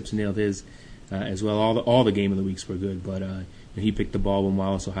 and Tips nailed his. As well, all the game of the weeks were good, but he picked the Baldwin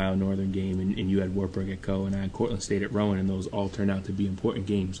Wallace Ohio Northern game, and you had Wartburg at Co, and I had Cortland State at Rowan, and those all turned out to be important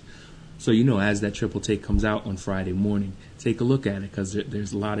games. So as that Triple Take comes out on Friday morning, take a look at it because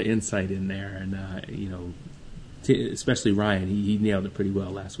there's a lot of insight in there, and especially Ryan, he nailed it pretty well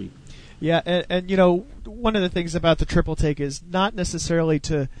last week. Yeah, and one of the things about the Triple Take is not necessarily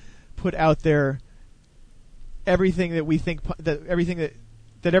to put out there everything that we think that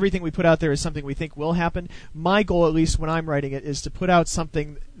everything we put out there is something we think will happen. My goal, at least when I'm writing it, is to put out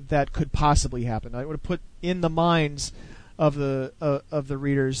something that could possibly happen. I would put in the minds of the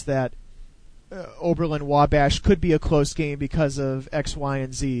readers that Oberlin Wabash could be a close game because of X, Y,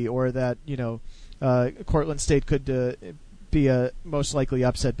 and Z, or that Cortland State could be a most likely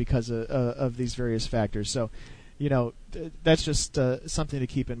upset because of these various factors. So, that's just something to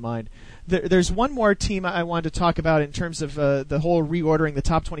keep in mind. There's one more team I wanted to talk about in terms of the whole reordering the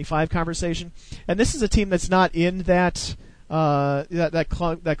top 25 conversation, and this is a team that's not in that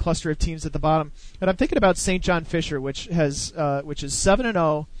cluster of teams at the bottom. And I'm thinking about St. John Fisher, which is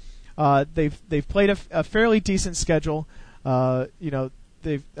 7-0. They've played a fairly decent schedule.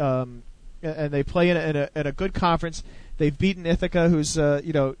 They've and they play in a good conference. They've beaten Ithaca, who's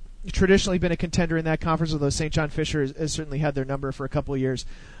traditionally been a contender in that conference, although St. John Fisher has certainly had their number for a couple of years.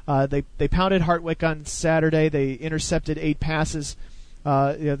 They pounded Hartwick on Saturday. They intercepted 8 passes.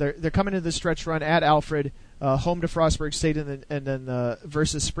 They're coming into the stretch run at Alfred, home to Frostburg State, and then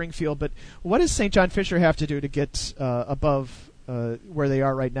versus Springfield. But what does St. John Fisher have to do to get above where they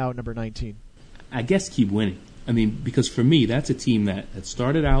are right now, number 19? I guess keep winning. I mean, because for me, that's a team that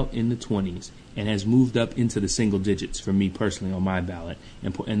started out in the 20s and has moved up into the single digits for me personally on my ballot.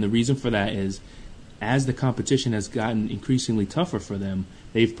 And the reason for that is, as the competition has gotten increasingly tougher for them,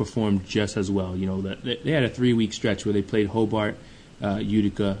 they've performed just as well. They had a 3-week stretch where they played Hobart,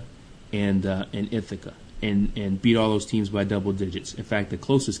 Utica, and Ithaca, and beat all those teams by double digits. In fact, the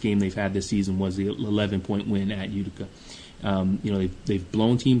closest game they've had this season was the 11-point win at Utica. They've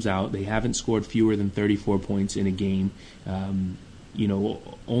blown teams out. They haven't scored fewer than 34 points in a game.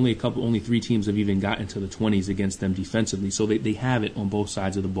 Only 3 teams have even gotten to the 20s against them defensively. So they have it on both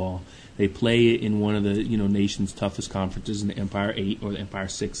sides of the ball. They play in one of the nation's toughest conferences in the Empire 8 or the Empire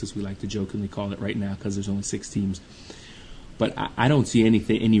 6, as we like to jokingly call it right now, because there's only 6 teams. But I don't see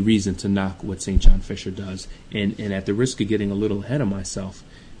any reason to knock what St. John Fisher does. And at the risk of getting a little ahead of myself,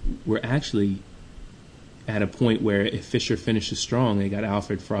 we're actually at a point where if Fisher finishes strong, they got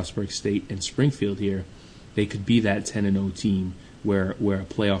Alfred, Frostburg State, and Springfield here, they could be that 10-0 team where a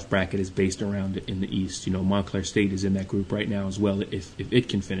playoff bracket is based around it in the East. Montclair State is in that group right now as well if it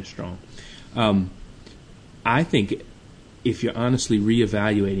can finish strong. I think if you're honestly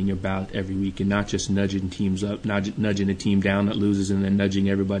reevaluating your ballot every week and not just nudging teams up, not nudging a team down that loses and then nudging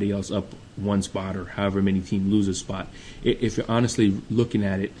everybody else up one spot or however many teams lose a spot, if you're honestly looking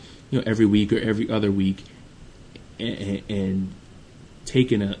at it every week or every other week and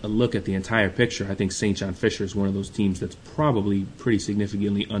taking a look at the entire picture, I think St. John Fisher is one of those teams that's probably pretty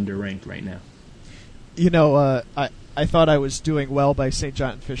significantly underranked right now. I thought I was doing well by St.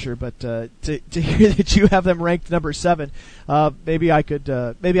 John Fisher, but to hear that you have them ranked number 7, maybe I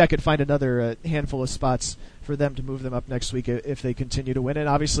could find another handful of spots for them to move them up next week if they continue to win. And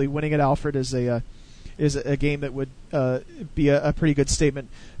obviously, winning at Alfred is a game that would be a pretty good statement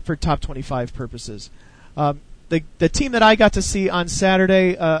for top 25 purposes. The team that I got to see on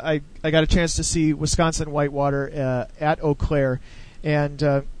Saturday, I got a chance to see Wisconsin Whitewater at Eau Claire,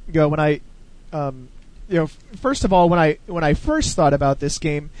 and when I first of all, when I first thought about this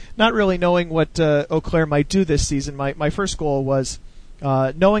game, not really knowing what Eau Claire might do this season, my first goal was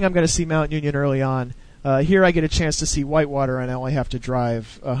knowing I'm going to see Mount Union early on. Here I get a chance to see Whitewater, and I only have to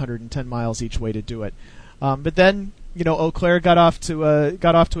drive 110 miles each way to do it. But then Eau Claire got off to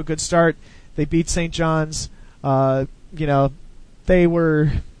a good start. They beat St. John's. They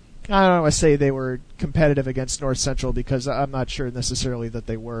were, I don't want to say they were competitive against North Central because I'm not sure necessarily that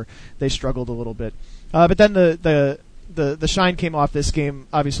they were. They struggled a little bit. But then the shine came off this game,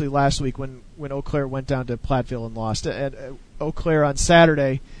 obviously last week when Eau Claire went down to Platteville and lost. And Eau Claire on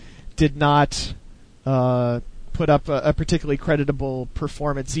Saturday did not put up a particularly creditable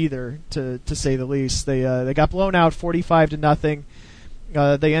performance either, to say the least. They got blown out 45-0.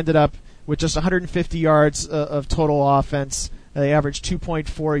 They ended up with just 150 yards of total offense. They averaged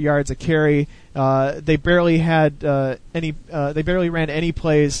 2.4 yards a carry. They barely had any. They barely ran any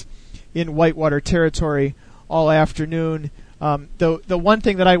plays in Whitewater territory all afternoon. The one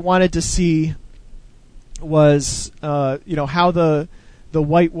thing that I wanted to see was how the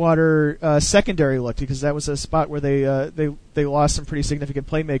Whitewater secondary looked, because that was a spot where they lost some pretty significant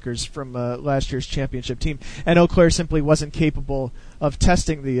playmakers from last year's championship team, and Eau Claire simply wasn't capable of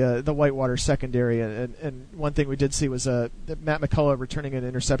testing the Whitewater secondary. And one thing we did see was Matt McCullough returning an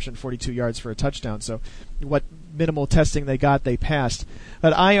interception 42 yards for a touchdown. So what minimal testing they got, they passed.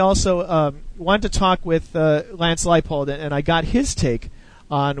 But I also wanted to talk with Lance Leipold, and I got his take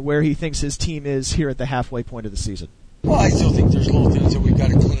on where he thinks his team is here at the halfway point of the season. Well, I still think there's little things that we've got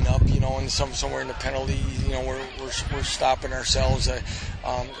to clean up, and somewhere in the penalty, we're stopping ourselves.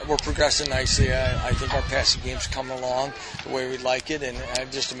 We're progressing nicely. I think our passing game's coming along the way we'd like it, and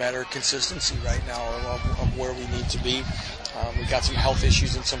just a matter of consistency right now of where we need to be. We've got some health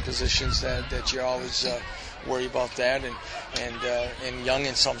issues in some positions that you always worry about that, and young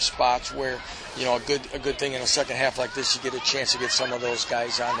in some spots where a good thing in a second half like this, you get a chance to get some of those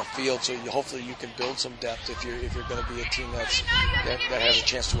guys on the field, so hopefully you can build some depth if you're going to be a team that has a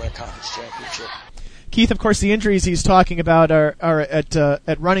chance to win a conference championship. Keith, of course, the injuries he's talking about are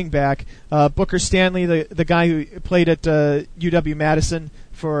at running back. Booker Stanley, the guy who played at UW-Madison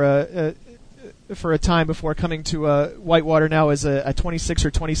for a time before coming to Whitewater now as a 26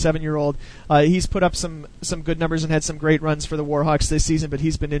 or 27-year-old. He's put up some good numbers and had some great runs for the Warhawks this season, but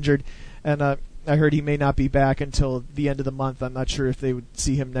he's been injured, and I heard he may not be back until the end of the month. I'm not sure if they would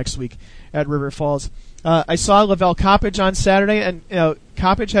see him next week at River Falls. I saw Lavelle Coppage on Saturday, and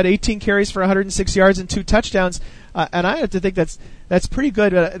Coppage had 18 carries for 106 yards and 2 touchdowns, and I have to think that's pretty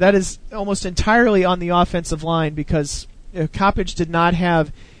good. That is almost entirely on the offensive line, because Coppage did not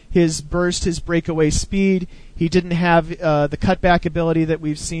have his burst, his breakaway speed. He didn't have the cutback ability that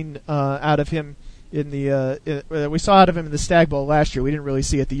we've seen out of him we saw out of him in the Stag Bowl last year. We didn't really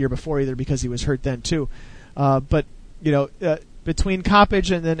see it the year before either, because he was hurt then too. But between Coppage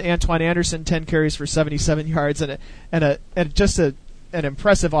and then Antoine Anderson, 10 carries for 77 yards and just an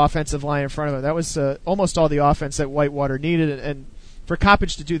impressive offensive line in front of him. That was almost all the offense that Whitewater needed, and for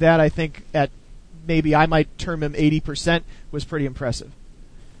Coppage to do that, I think at maybe I might term him 80%, was pretty impressive.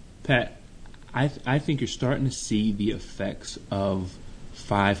 Pat, I think you're starting to see the effects of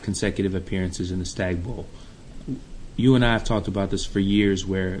 5 consecutive appearances in the Stag Bowl. You and I have talked about this for years,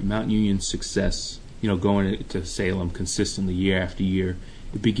 where Mount Union's success, going to Salem consistently year after year,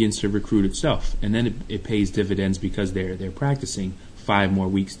 it begins to recruit itself, and then it pays dividends because they're practicing 5 more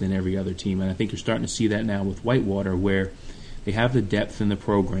weeks than every other team. And I think you're starting to see that now with Whitewater, where they have the depth in the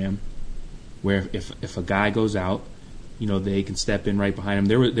program, where if a guy goes out, they can step in right behind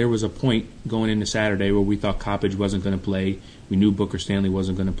him. There was a point going into Saturday where we thought Coppage wasn't going to play. We knew Booker Stanley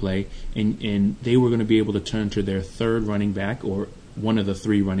wasn't going to play, and they were going to be able to turn to their third running back, or one of the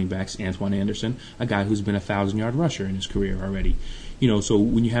 3 running backs, Antoine Anderson, a guy who's been a 1,000-yard rusher in his career already. So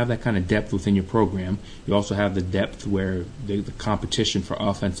when you have that kind of depth within your program, you also have the depth where the competition for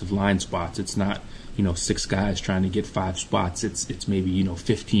offensive line spots, it's not 6 guys trying to get 5 spots. It's maybe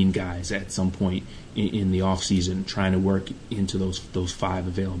 15 guys at some point in the off season trying to work into those 5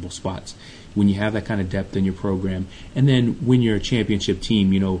 available spots. When you have that kind of depth in your program, and then when you're a championship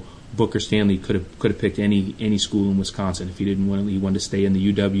team, Booker Stanley could have picked any school in Wisconsin if he didn't want to. He wanted to stay in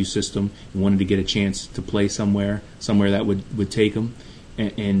the UW system. He wanted to get a chance to play somewhere that would take him.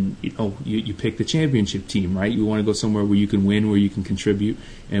 And you pick the championship team, right? You want to go somewhere where you can win, where you can contribute,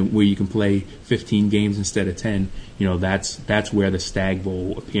 and where you can play 15 games instead of 10. That's where the Stag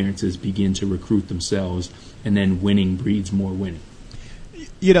Bowl appearances begin to recruit themselves, and then winning breeds more winning.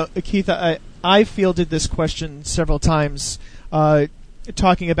 Keith, I fielded this question several times,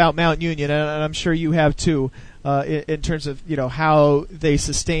 talking about Mount Union, and I'm sure you have too, in terms of how they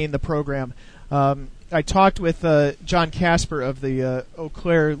sustain the program. I talked with John Casper of the Eau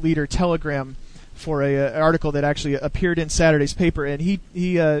Claire Leader Telegram for an article that actually appeared in Saturday's paper, and he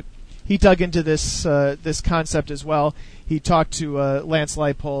dug into this concept as well. He talked to Lance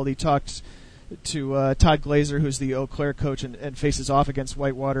Leipold. He talked to Todd Glazer, who's the Eau Claire coach and faces off against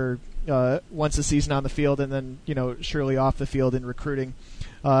Whitewater once a season on the field, and then surely off the field in recruiting.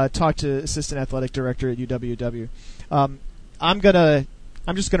 Talked to assistant athletic director at UWW. I'm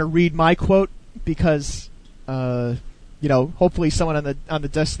just gonna read my quote, because hopefully someone on the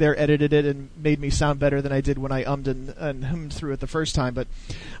desk there edited it and made me sound better than I did when I ummed and hummed through it the first time. But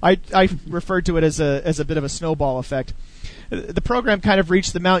I referred to it as a bit of a snowball effect. The program kind of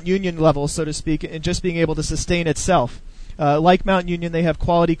reached the Mount Union level, so to speak, in just being able to sustain itself. Like Mount Union, they have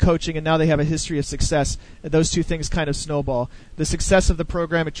quality coaching, and now they have a history of success. Those two things kind of snowball. The success of the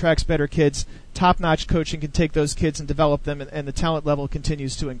program attracts better kids. Top-notch coaching can take those kids and develop them, and the talent level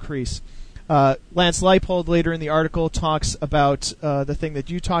continues to increase. Lance Leipold later in the article talks about the thing that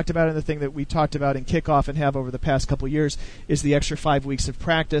you talked about, and the thing that we talked about in kickoff and have over the past couple of years is the extra 5 weeks of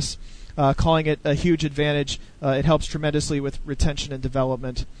practice, calling it a huge advantage. It helps tremendously with retention and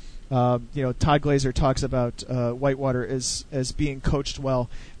development. Todd Glazer talks about Whitewater as being coached well.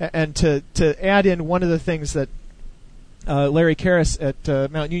 And to add in one of the things that Larry Karras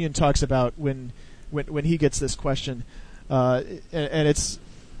at Mount Union talks about when he gets this question, and it's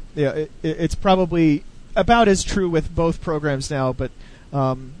it's probably about as true with both programs now, but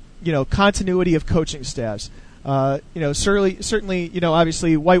continuity of coaching staffs. Certainly,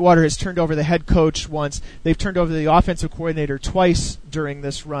 obviously Whitewater has turned over the head coach once. They've turned over the offensive coordinator twice during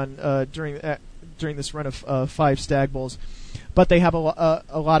this run, during this run of 5 Stag Bowls. But they have a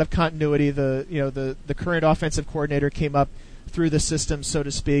lot of continuity. The current offensive coordinator came up through the system, so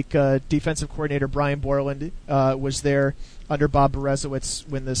to speak. Defensive coordinator Brian Borland was there under Bob Berezowitz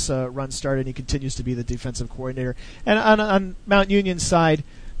when this run started. He continues to be the defensive coordinator. And on Mount Union's side,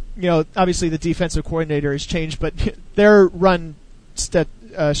 obviously the defensive coordinator has changed, but their run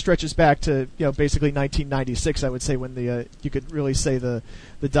stretches back to basically 1996. I would say when you could really say the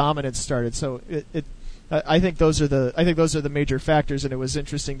dominance started. So I think those are the major factors, and it was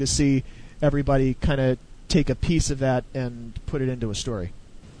interesting to see everybody kind of take a piece of that and put it into a story.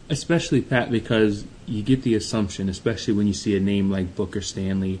 Especially, Pat, because you get the assumption, especially when you see a name like Booker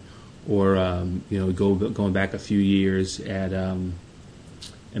Stanley, or going back a few years at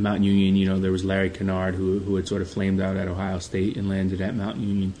Mount Union, there was Larry Kennard who had sort of flamed out at Ohio State and landed at Mount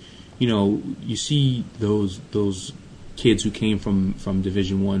Union. You see those kids who came from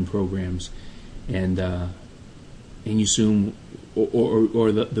Division I programs, and you assume,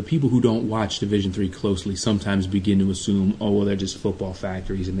 or the people who don't watch Division III closely sometimes begin to assume, they're just football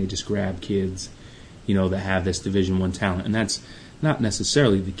factories and they just grab kids, that have this Division I talent, and that's not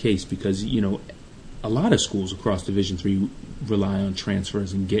necessarily the case, because a lot of schools across Division III rely on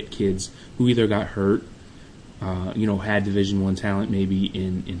transfers and get kids who either got hurt had Division I talent maybe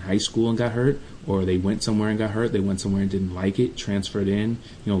in high school and got hurt, or they went somewhere and got hurt. They went somewhere and didn't like it, transferred in,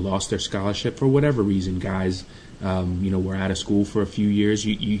 lost their scholarship for whatever reason. Guys, were out of school for a few years.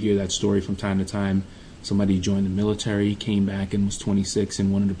 You hear that story from time to time. Somebody joined the military, came back and was 26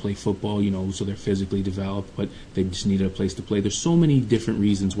 and wanted to play football, so they're physically developed, but they just needed a place to play. There's so many different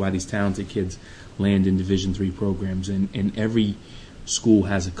reasons why these talented kids land in Division III programs, and every school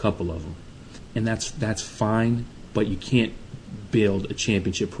has a couple of them. And that's fine, but you can't build a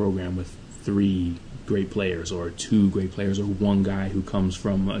championship program with 3 great players or 2 great players or one guy who comes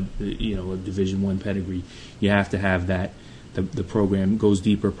from a Division I pedigree. You have to have that. The program goes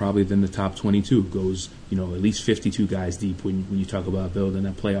deeper probably than the top 22. Goes at least 52 guys deep when you talk about building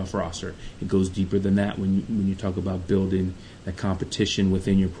a playoff roster. It goes deeper than that when you talk about building that competition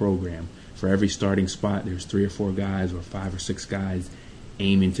within your program. For every starting spot, there's 3 or 4 guys or 5 or 6 guys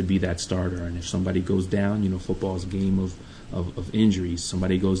aiming to be that starter. And if somebody goes down, football is a game of injuries.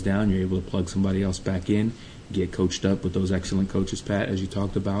 Somebody goes down, you're able to plug somebody else back in, get coached up with those excellent coaches, Pat, as you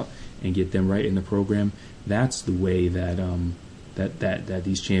talked about, and get them right in the program. That's the way that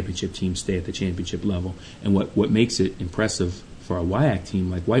these championship teams stay at the championship level. And what makes it impressive for a WIAC team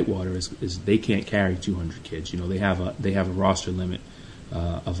like Whitewater is they can't carry 200 kids. They have a roster limit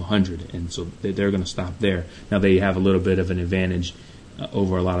of 100, and so they're going to stop there. Now they have a little bit of an advantage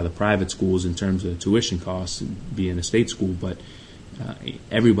over a lot of the private schools in terms of tuition costs, being a state school, but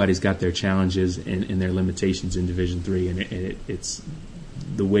everybody's got their challenges and their limitations in Division III, and it's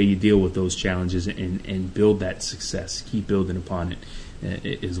the way you deal with those challenges and build that success, keep building upon it,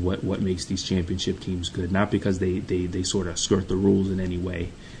 is what makes these championship teams good. Not because they sort of skirt the rules in any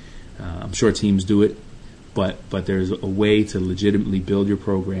way. I'm sure teams do it, but there's a way to legitimately build your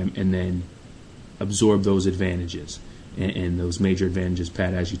program and then absorb those advantages. And those major advantages,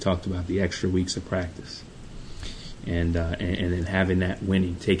 Pat, as you talked about, the extra weeks of practice, and then having that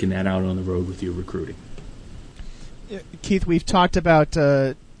winning, taking that out on the road with your recruiting. Keith, we've talked about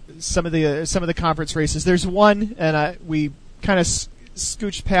some of the conference races. There's one, and we kind of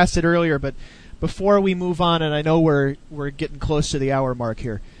scooched past it earlier, but before we move on, and I know we're getting close to the hour mark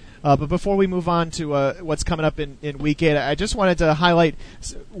here. But before we move on to what's coming up in Week 8, I just wanted to highlight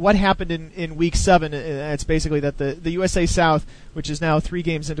what happened in Week 7. It's basically that the USA South, which is now 3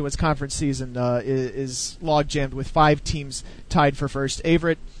 games into its conference season, is log-jammed with 5 teams tied for first.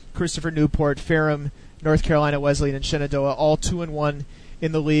 Averett, Christopher Newport, Ferrum, North Carolina Wesleyan, and Shenandoah, all 2-1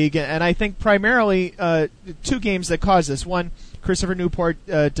 in the league. And I think primarily 2 games that caused this. One, Christopher Newport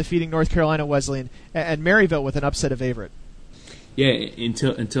defeating North Carolina Wesleyan, and Maryville with an upset of Averett. Yeah,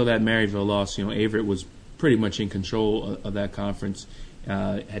 until that Maryville loss, Averett was pretty much in control of that conference.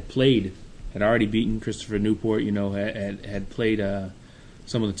 Had already beaten Christopher Newport. Had played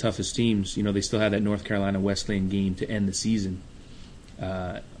some of the toughest teams. They still had that North Carolina Wesleyan game to end the season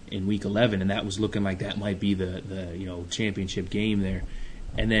in Week 11, and that was looking like that might be the championship game there.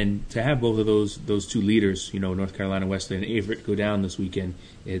 And then to have both of those 2 leaders, North Carolina Wesleyan and Averett, go down this weekend,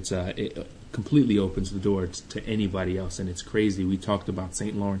 it completely opens the door to anybody else, and it's crazy. We talked about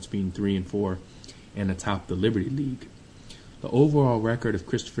St. Lawrence being 3-4 and atop the Liberty League. The overall record of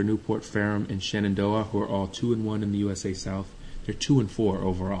Christopher Newport, Ferrum, and Shenandoah, who are all 2-1 in the USA South, they're 2-4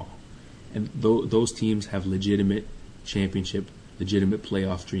 overall, and those teams have legitimate championship, legitimate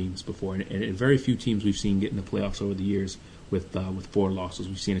playoff dreams before, and very few teams we've seen get in the playoffs over the years with 4 losses.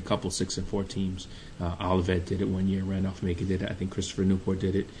 We've seen a couple 6-4 teams. Olivet did it one year. Randolph-Macon did it. I think Christopher Newport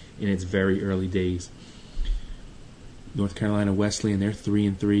did it in its very early days. North Carolina Wesleyan, they're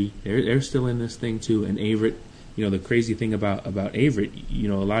 3-3. They're still in this thing too. And Averett, the crazy thing about Averett,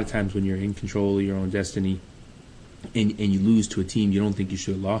 a lot of times when you're in control of your own destiny, and you lose to a team you don't think you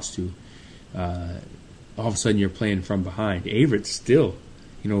should have lost to, all of a sudden you're playing from behind. Averett's still,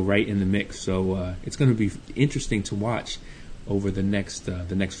 right in the mix. So it's going to be interesting to watch over the next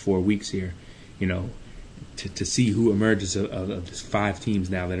 4 weeks here, to see who emerges of these 5 teams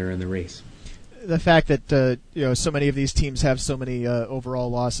now that are in the race. The fact that so many of these teams have so many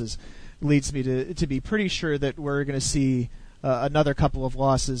overall losses leads me to be pretty sure that we're going to see another couple of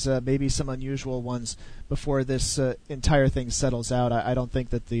losses, maybe some unusual ones, before this entire thing settles out. I don't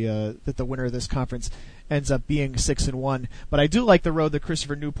think that the winner of this conference ends up being 6-1, but I do like the road that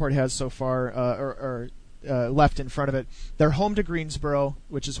Christopher Newport has so far, left in front of it. They're home to Greensboro,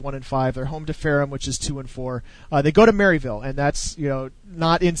 which is 1-5. They're home to Ferrum, which is 2-4. They go to Maryville, and that's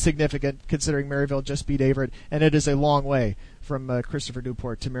not insignificant considering Maryville just beat Averett, and it is a long way from Christopher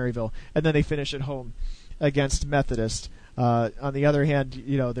Newport to Maryville. And then they finish at home against Methodist. On the other hand,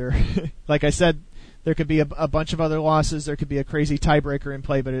 they're like I said, There could be a bunch of other losses. There could be a crazy tiebreaker in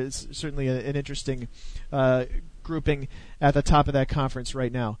play, but it's certainly an interesting grouping at the top of that conference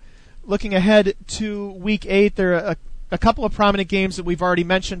right now. Looking ahead to Week 8, there are a couple of prominent games that we've already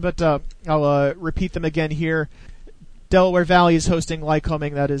mentioned, but I'll repeat them again here. Delaware Valley is hosting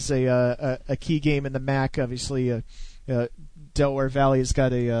Lycoming. That is a key game in the MAC. Obviously, Delaware Valley has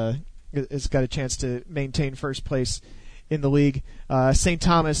got a chance to maintain first place in the league. St.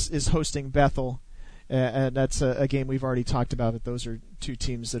 Thomas is hosting Bethel, and that's a game we've already talked about. But those are two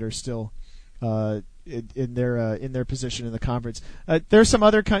teams that are still in their position in the conference. There's some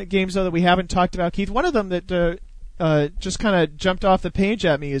other kind of games though that we haven't talked about, Keith. One of them that just kind of jumped off the page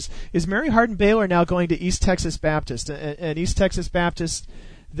at me is Mary Hardin Baylor now going to East Texas Baptist, and East Texas Baptist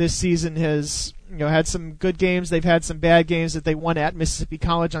this season has had some good games. They've had some bad games that they won at Mississippi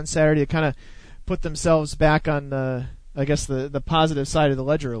College on Saturday to kind of put themselves back on the positive side of the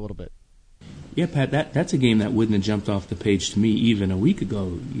ledger a little bit. Yeah, Pat, that's a game that wouldn't have jumped off the page to me even a week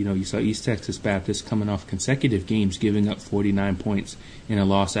ago. You saw East Texas Baptist coming off consecutive games, giving up 49 points in a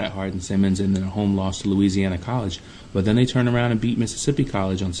loss at Hardin-Simmons and then a home loss to Louisiana College. But then they turn around and beat Mississippi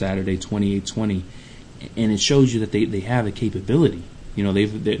College on Saturday, 28-20. And it shows you that they have the capability.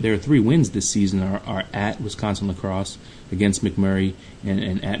 Their 3 wins this season are at Wisconsin La Crosse against McMurray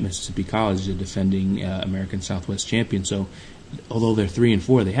and at Mississippi College, the defending American Southwest champion. So although they're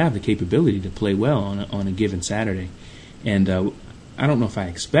 3-4, they have the capability to play well on a given Saturday. And I don't know if I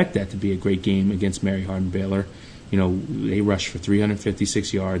expect that to be a great game against Mary Hardin Baylor. They rushed for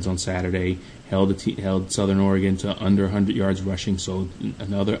 356 yards on Saturday, held Southern Oregon to under 100 yards rushing. So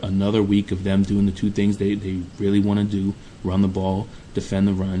another week of them doing the two things they really want to do: run the ball, defend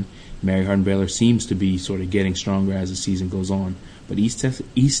the run. Mary Hardin Baylor seems to be sort of getting stronger as the season goes on. But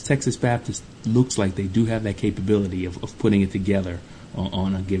East Texas Baptist looks like they do have that capability of putting it together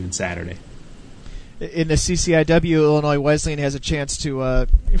on a given Saturday. In the CCIW, Illinois Wesleyan has a chance to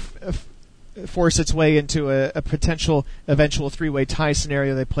force its way into a potential eventual 3-way tie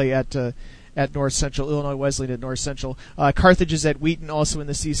scenario. They play at North Central. Illinois Wesleyan at North Central. Carthage is at Wheaton, also in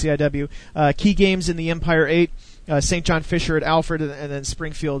the CCIW. Key games in the Empire 8. St. John Fisher at Alfred, and then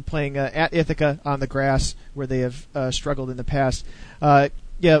Springfield playing at Ithaca on the grass, where they have struggled in the past.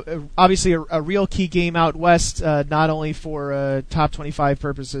 Obviously a real key game out west, not only for top 25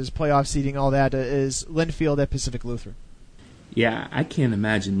 purposes, playoff seeding, all that, is Linfield at Pacific Lutheran. Yeah, I can't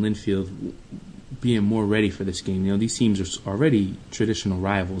imagine Linfield being more ready for this game. These teams are already traditional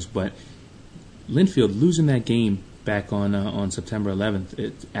rivals, but Linfield losing that game back on September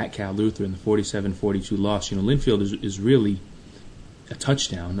 11th at Cal Lutheran, the 47-42 loss. Linfield is really a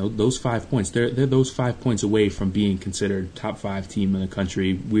touchdown. Those 5 points, they're those 5 points away from being considered top 5 team in the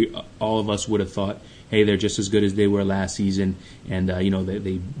country. All of us would have thought, hey, they're just as good as they were last season, and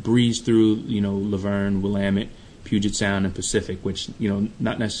they breezed through Laverne, Willamette, Puget Sound, and Pacific, which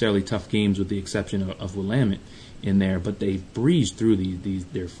not necessarily tough games with the exception of Willamette in there, but they've breezed through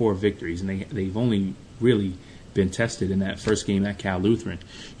their 4 victories, and they've only really been tested in that first game at Cal Lutheran.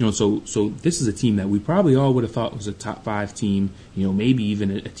 So this is a team that we probably all would have thought was a top 5 team, maybe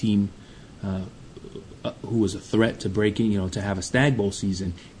even a team who was a threat to breaking, to have a Stag Bowl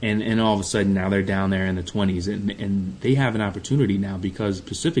season, and all of a sudden now they're down there in the 20s, and they have an opportunity now because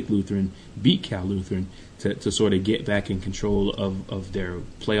Pacific Lutheran beat Cal Lutheran to sort of get back in control of their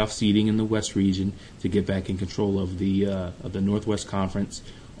playoff seeding in the West region, to get back in control of the Northwest Conference.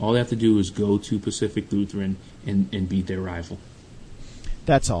 All they have to do is go to Pacific Lutheran and beat their rival.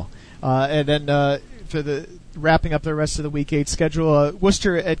 That's all. And then for the wrapping up the rest of the Week 8 schedule,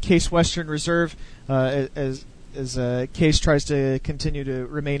 Worcester at Case Western Reserve as Case tries to continue to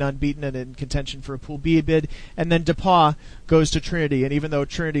remain unbeaten and in contention for a Pool B bid. And then DePauw goes to Trinity. And even though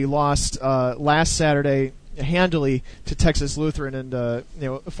Trinity lost last Saturday handily to Texas Lutheran and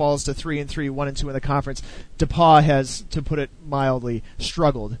falls to 3-3, 1-2 in the conference, DePauw has, to put it mildly,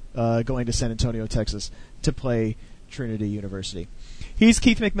 struggled going to San Antonio, Texas, to play Trinity University. He's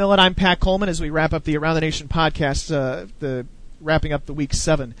Keith McMillan. I'm Pat Coleman. As we wrap up the Around the Nation podcast, wrapping up the Week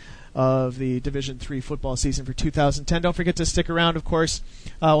 7 of the Division III football season for 2010. Don't forget to stick around. Of course,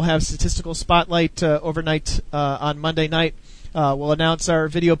 we'll have Statistical Spotlight overnight on Monday night. We'll announce our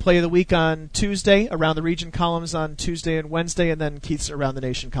video play of the week on Tuesday, Around the Region columns on Tuesday and Wednesday, and then Keith's Around the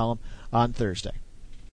Nation column on Thursday.